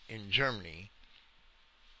Weibe in Germany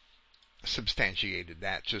substantiated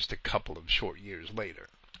that just a couple of short years later.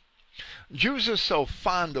 Jews are so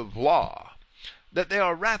fond of law that they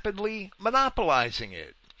are rapidly monopolizing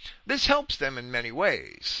it. This helps them in many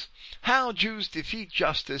ways. How Jews defeat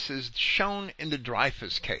justice is shown in the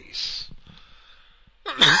Dreyfus case,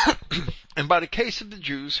 and by the case of the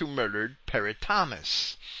Jews who murdered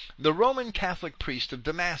Peritamus, the Roman Catholic priest of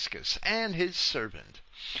Damascus, and his servant.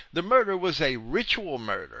 The murder was a ritual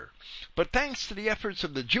murder, but thanks to the efforts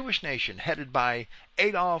of the Jewish nation headed by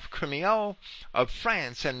Adolphe Crémieux of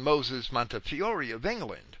France and Moses Montefiore of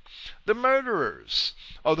England, the murderers,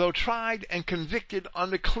 although tried and convicted on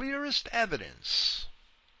the clearest evidence,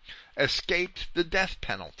 escaped the death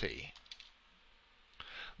penalty.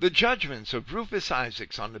 The judgments of Rufus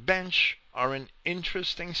Isaacs on the bench are an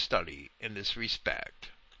interesting study in this respect,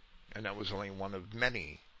 and that was only one of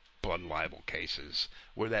many blood libel cases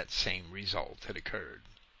where that same result had occurred.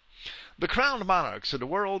 The crowned monarchs of the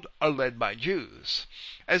world are led by Jews,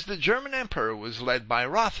 as the German emperor was led by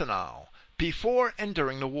Rathenau before and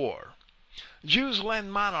during the war. Jews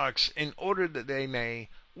lend monarchs in order that they may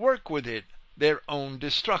work with it their own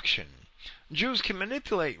destruction. Jews can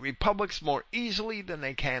manipulate republics more easily than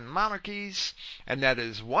they can monarchies, and that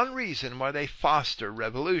is one reason why they foster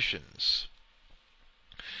revolutions.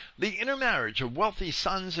 The intermarriage of wealthy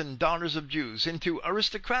sons and daughters of Jews into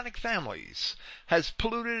aristocratic families has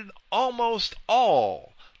polluted almost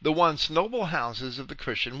all the once noble houses of the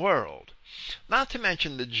Christian world, not to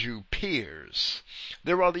mention the Jew peers.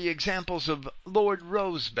 There are the examples of Lord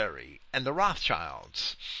Rosebery and the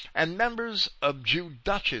Rothschilds, and members of Jew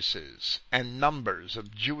duchesses, and numbers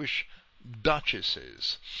of Jewish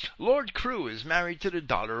duchesses. Lord Crewe is married to the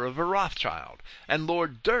daughter of a Rothschild, and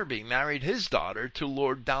Lord Derby married his daughter to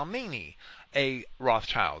Lord Dalmeny, a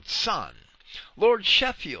Rothschild's son. Lord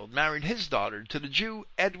Sheffield married his daughter to the Jew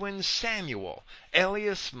Edwin Samuel,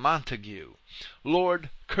 alias Montague. Lord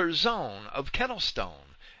Curzon of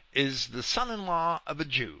Kettlestone is the son-in-law of a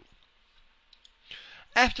Jew.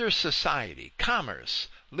 After society, commerce,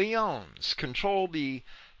 Lyons control the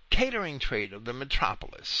catering trade of the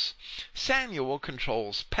metropolis. Samuel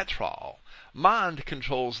controls petrol. Mond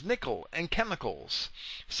controls nickel and chemicals.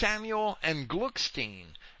 Samuel and Gluckstein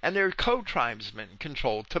and their co-tribesmen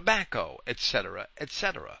control tobacco, etc.,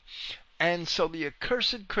 etc. And so the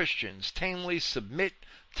accursed Christians tamely submit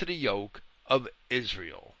to the yoke of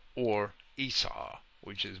Israel, or Esau,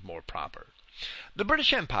 which is more proper. The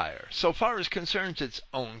British Empire, so far as concerns its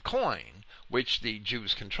own coin, which the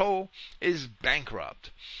Jews control, is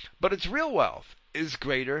bankrupt. But its real wealth is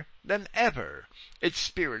greater than ever. Its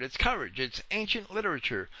spirit, its courage, its ancient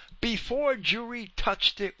literature, before Jewry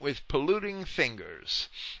touched it with polluting fingers.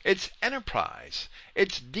 Its enterprise,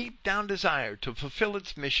 its deep-down desire to fulfill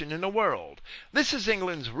its mission in the world. This is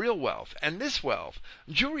England's real wealth, and this wealth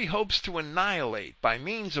Jewry hopes to annihilate by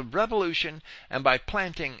means of revolution and by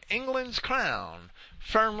planting England's crown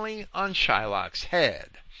firmly on Shylock's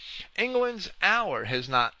head. England's hour has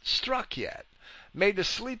not struck yet. May the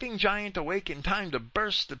sleeping giant awake in time to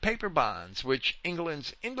burst the paper bonds which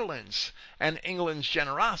England's indolence and England's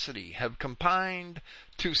generosity have combined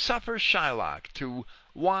to suffer Shylock to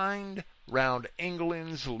wind round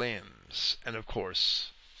England's limbs. And of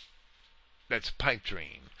course, that's a pipe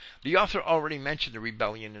dream. The author already mentioned the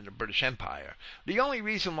rebellion in the British Empire. The only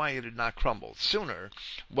reason why it had not crumbled sooner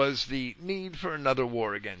was the need for another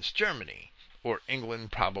war against Germany, or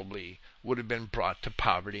England probably would have been brought to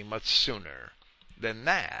poverty much sooner than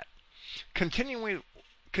that. Continuing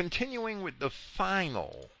with the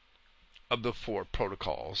final of the 4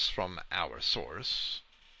 protocols from our source.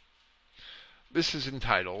 This is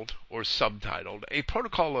entitled, or subtitled, A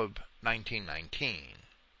Protocol of 1919.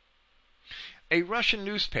 A Russian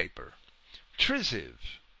newspaper, Priziv,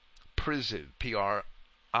 P-R-I-Z-Y-V,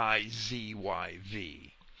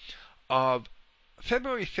 of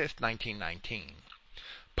February 5th, 1919,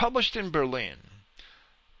 published in Berlin,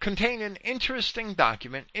 contained an interesting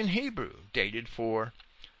document in Hebrew dated for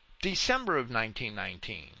December of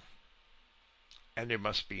 1919, and there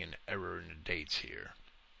must be an error in the dates here,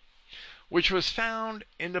 which was found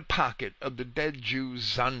in the pocket of the dead Jew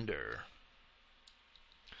Zunder,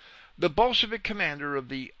 the Bolshevik commander of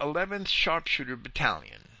the 11th Sharpshooter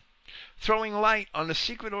Battalion, throwing light on the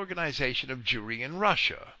secret organization of Jewry in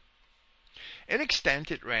Russia. In extent,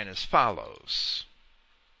 it ran as follows.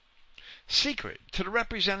 Secret to the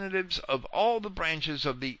representatives of all the branches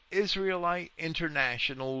of the Israelite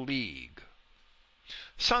International League.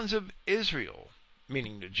 Sons of Israel,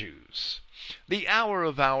 meaning the Jews. The hour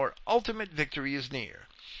of our ultimate victory is near.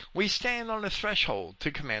 We stand on the threshold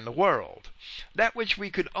to command the world. That which we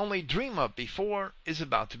could only dream of before is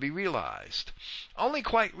about to be realized. Only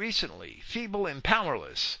quite recently, feeble and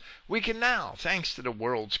powerless, we can now, thanks to the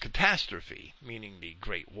world's catastrophe, meaning the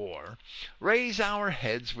Great War, raise our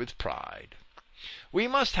heads with pride. We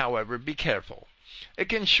must, however, be careful. It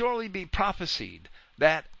can surely be prophesied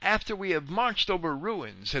that after we have marched over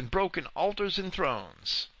ruins and broken altars and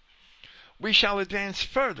thrones, we shall advance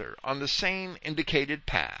further on the same indicated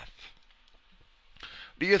path.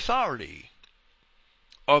 The authority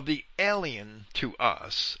of the alien to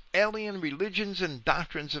us, alien religions and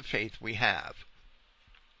doctrines of faith we have,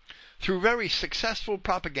 through very successful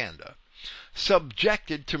propaganda,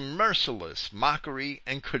 subjected to merciless mockery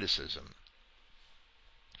and criticism.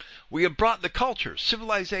 We have brought the culture,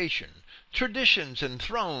 civilization, traditions, and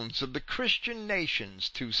thrones of the Christian nations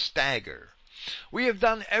to stagger. We have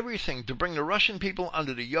done everything to bring the Russian people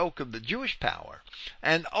under the yoke of the Jewish power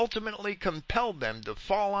and ultimately compelled them to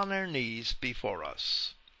fall on their knees before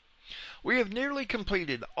us. We have nearly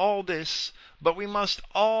completed all this, but we must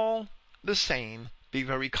all the same be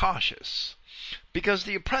very cautious, because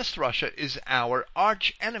the oppressed Russia is our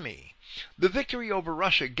arch enemy. The victory over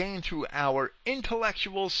Russia gained through our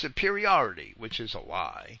intellectual superiority, which is a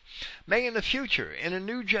lie, may in the future, in a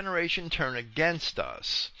new generation, turn against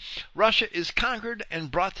us. Russia is conquered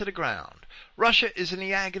and brought to the ground. Russia is in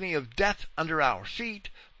the agony of death under our feet,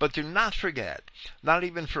 but do not forget, not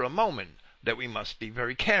even for a moment, that we must be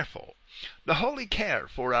very careful. The holy care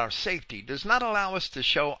for our safety does not allow us to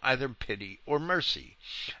show either pity or mercy.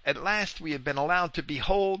 At last we have been allowed to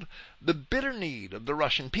behold the bitter need of the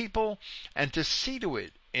Russian people and to see to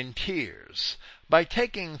it in tears. By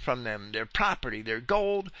taking from them their property, their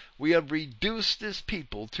gold, we have reduced this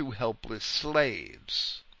people to helpless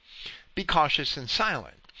slaves. Be cautious and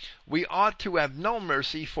silent. We ought to have no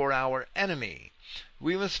mercy for our enemy.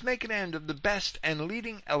 We must make an end of the best and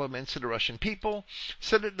leading elements of the Russian people,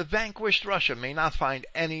 so that the vanquished Russia may not find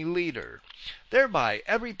any leader. Thereby,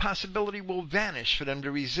 every possibility will vanish for them to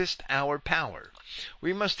resist our power.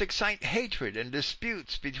 We must excite hatred and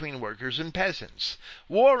disputes between workers and peasants.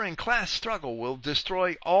 War and class struggle will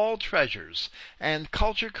destroy all treasures and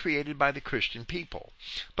culture created by the Christian people.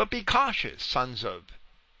 But be cautious, sons of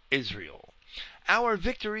Israel. Our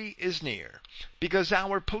victory is near, because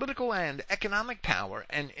our political and economic power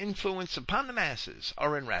and influence upon the masses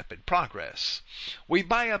are in rapid progress. We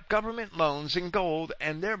buy up government loans in gold,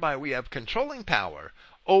 and thereby we have controlling power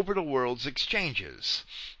over the world's exchanges.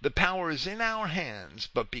 The power is in our hands,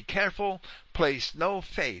 but be careful, place no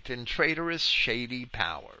faith in traitorous, shady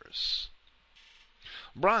powers.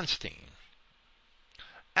 Bronstein,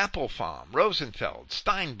 Appelbaum, Rosenfeld,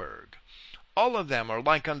 Steinberg, all of them are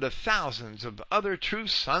like unto thousands of other true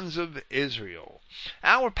sons of Israel.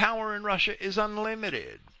 Our power in Russia is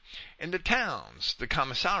unlimited. In the towns, the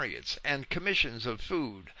commissariats and commissions of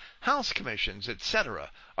food, house commissions, etc.,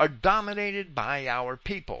 are dominated by our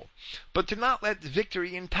people. But do not let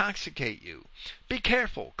victory intoxicate you. Be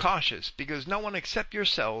careful, cautious, because no one except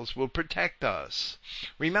yourselves will protect us.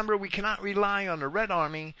 Remember, we cannot rely on the Red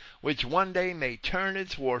Army, which one day may turn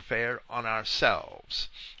its warfare on ourselves.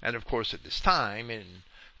 And of course, at this time, in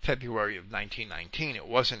February of 1919, it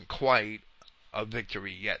wasn't quite a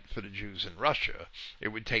victory yet for the Jews in Russia. It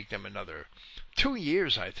would take them another 2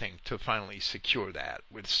 years, I think, to finally secure that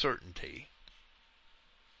with certainty.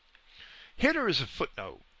 Here there is a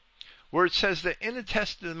footnote where it says that in a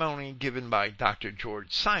testimony given by Dr.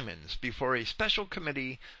 George Simons before a special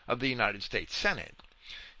committee of the United States Senate,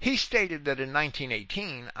 he stated that in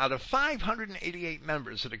 1918, out of 588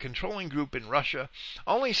 members of the controlling group in Russia,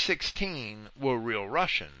 only 16 were real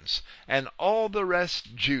Russians, and all the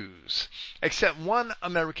rest Jews, except one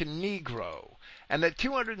American Negro, and that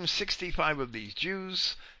 265 of these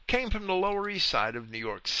Jews came from the Lower East Side of New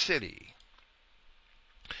York City.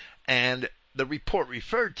 And the report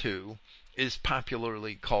referred to is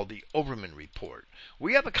popularly called the Overman Report.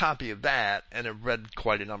 We have a copy of that and have read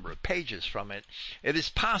quite a number of pages from it. It is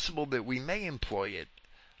possible that we may employ it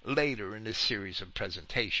later in this series of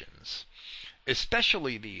presentations,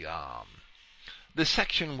 especially the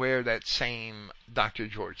section where that same Dr.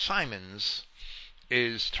 George Simons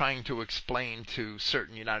is trying to explain to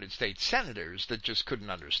certain United States senators that just couldn't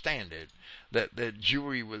understand it, that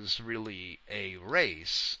Jewry was really a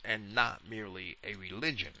race and not merely a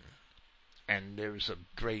religion. And there's a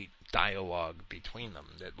great dialogue between them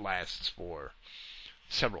that lasts for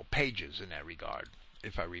several pages in that regard,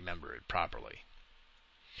 if I remember it properly.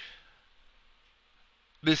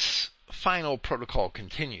 This final protocol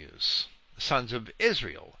continues. Sons of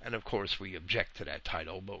Israel. And of course we object to that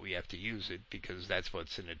title, but we have to use it because that's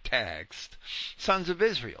what's in the text. Sons of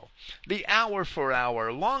Israel. The hour for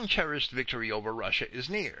our long-cherished victory over Russia is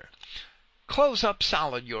near. Close up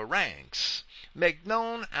solid your ranks. Make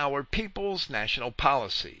known our people's national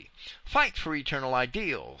policy. Fight for eternal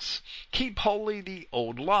ideals. Keep holy the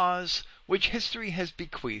old laws which history has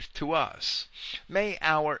bequeathed to us. May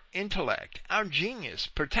our intellect, our genius,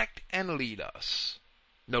 protect and lead us.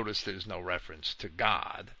 Notice there's no reference to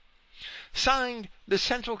God. Signed, the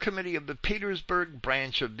Central Committee of the Petersburg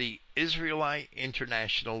branch of the Israelite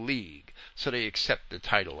International League. So they accept the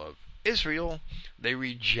title of Israel. They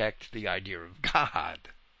reject the idea of God.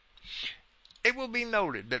 It will be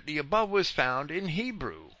noted that the above was found in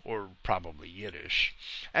Hebrew, or probably Yiddish,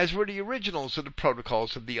 as were the originals of the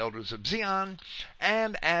protocols of the Elders of Zion,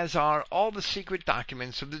 and as are all the secret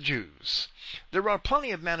documents of the Jews. There are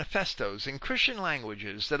plenty of manifestos in Christian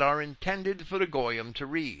languages that are intended for the Goyim to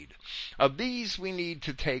read. Of these we need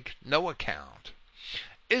to take no account.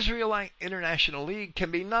 Israelite International League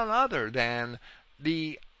can be none other than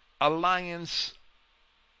the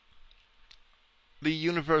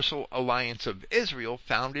Universal Alliance of Israel,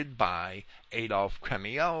 founded by Adolf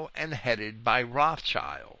Cremieux and headed by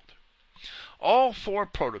Rothschild. All four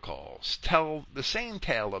protocols tell the same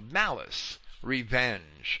tale of malice,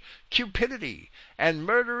 revenge, cupidity, and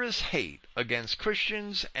murderous hate against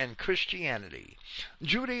Christians and Christianity.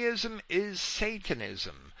 Judaism is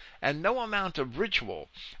Satanism, and no amount of ritual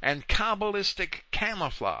and Kabbalistic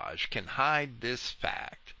camouflage can hide this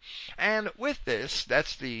fact. And with this,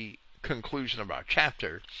 that's the conclusion of our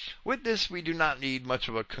chapter. With this, we do not need much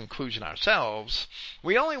of a conclusion ourselves.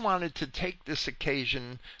 We only wanted to take this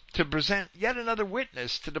occasion to present yet another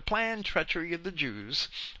witness to the planned treachery of the Jews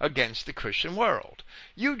against the Christian world.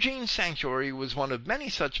 Eugene Sanctuary was one of many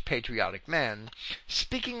such patriotic men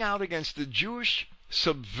speaking out against the Jewish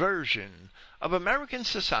subversion of American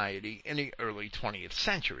society in the early 20th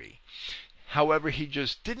century. However, he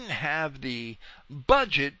just didn't have the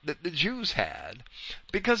budget that the Jews had,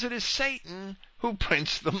 because it is Satan who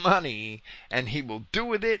prints the money, and he will do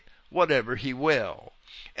with it whatever he will.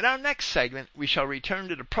 In our next segment, we shall return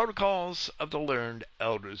to the protocols of the learned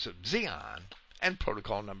Elders of Zion, and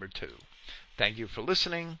protocol number 2. Thank you for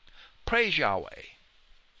listening. Praise Yahweh,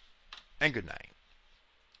 and good night.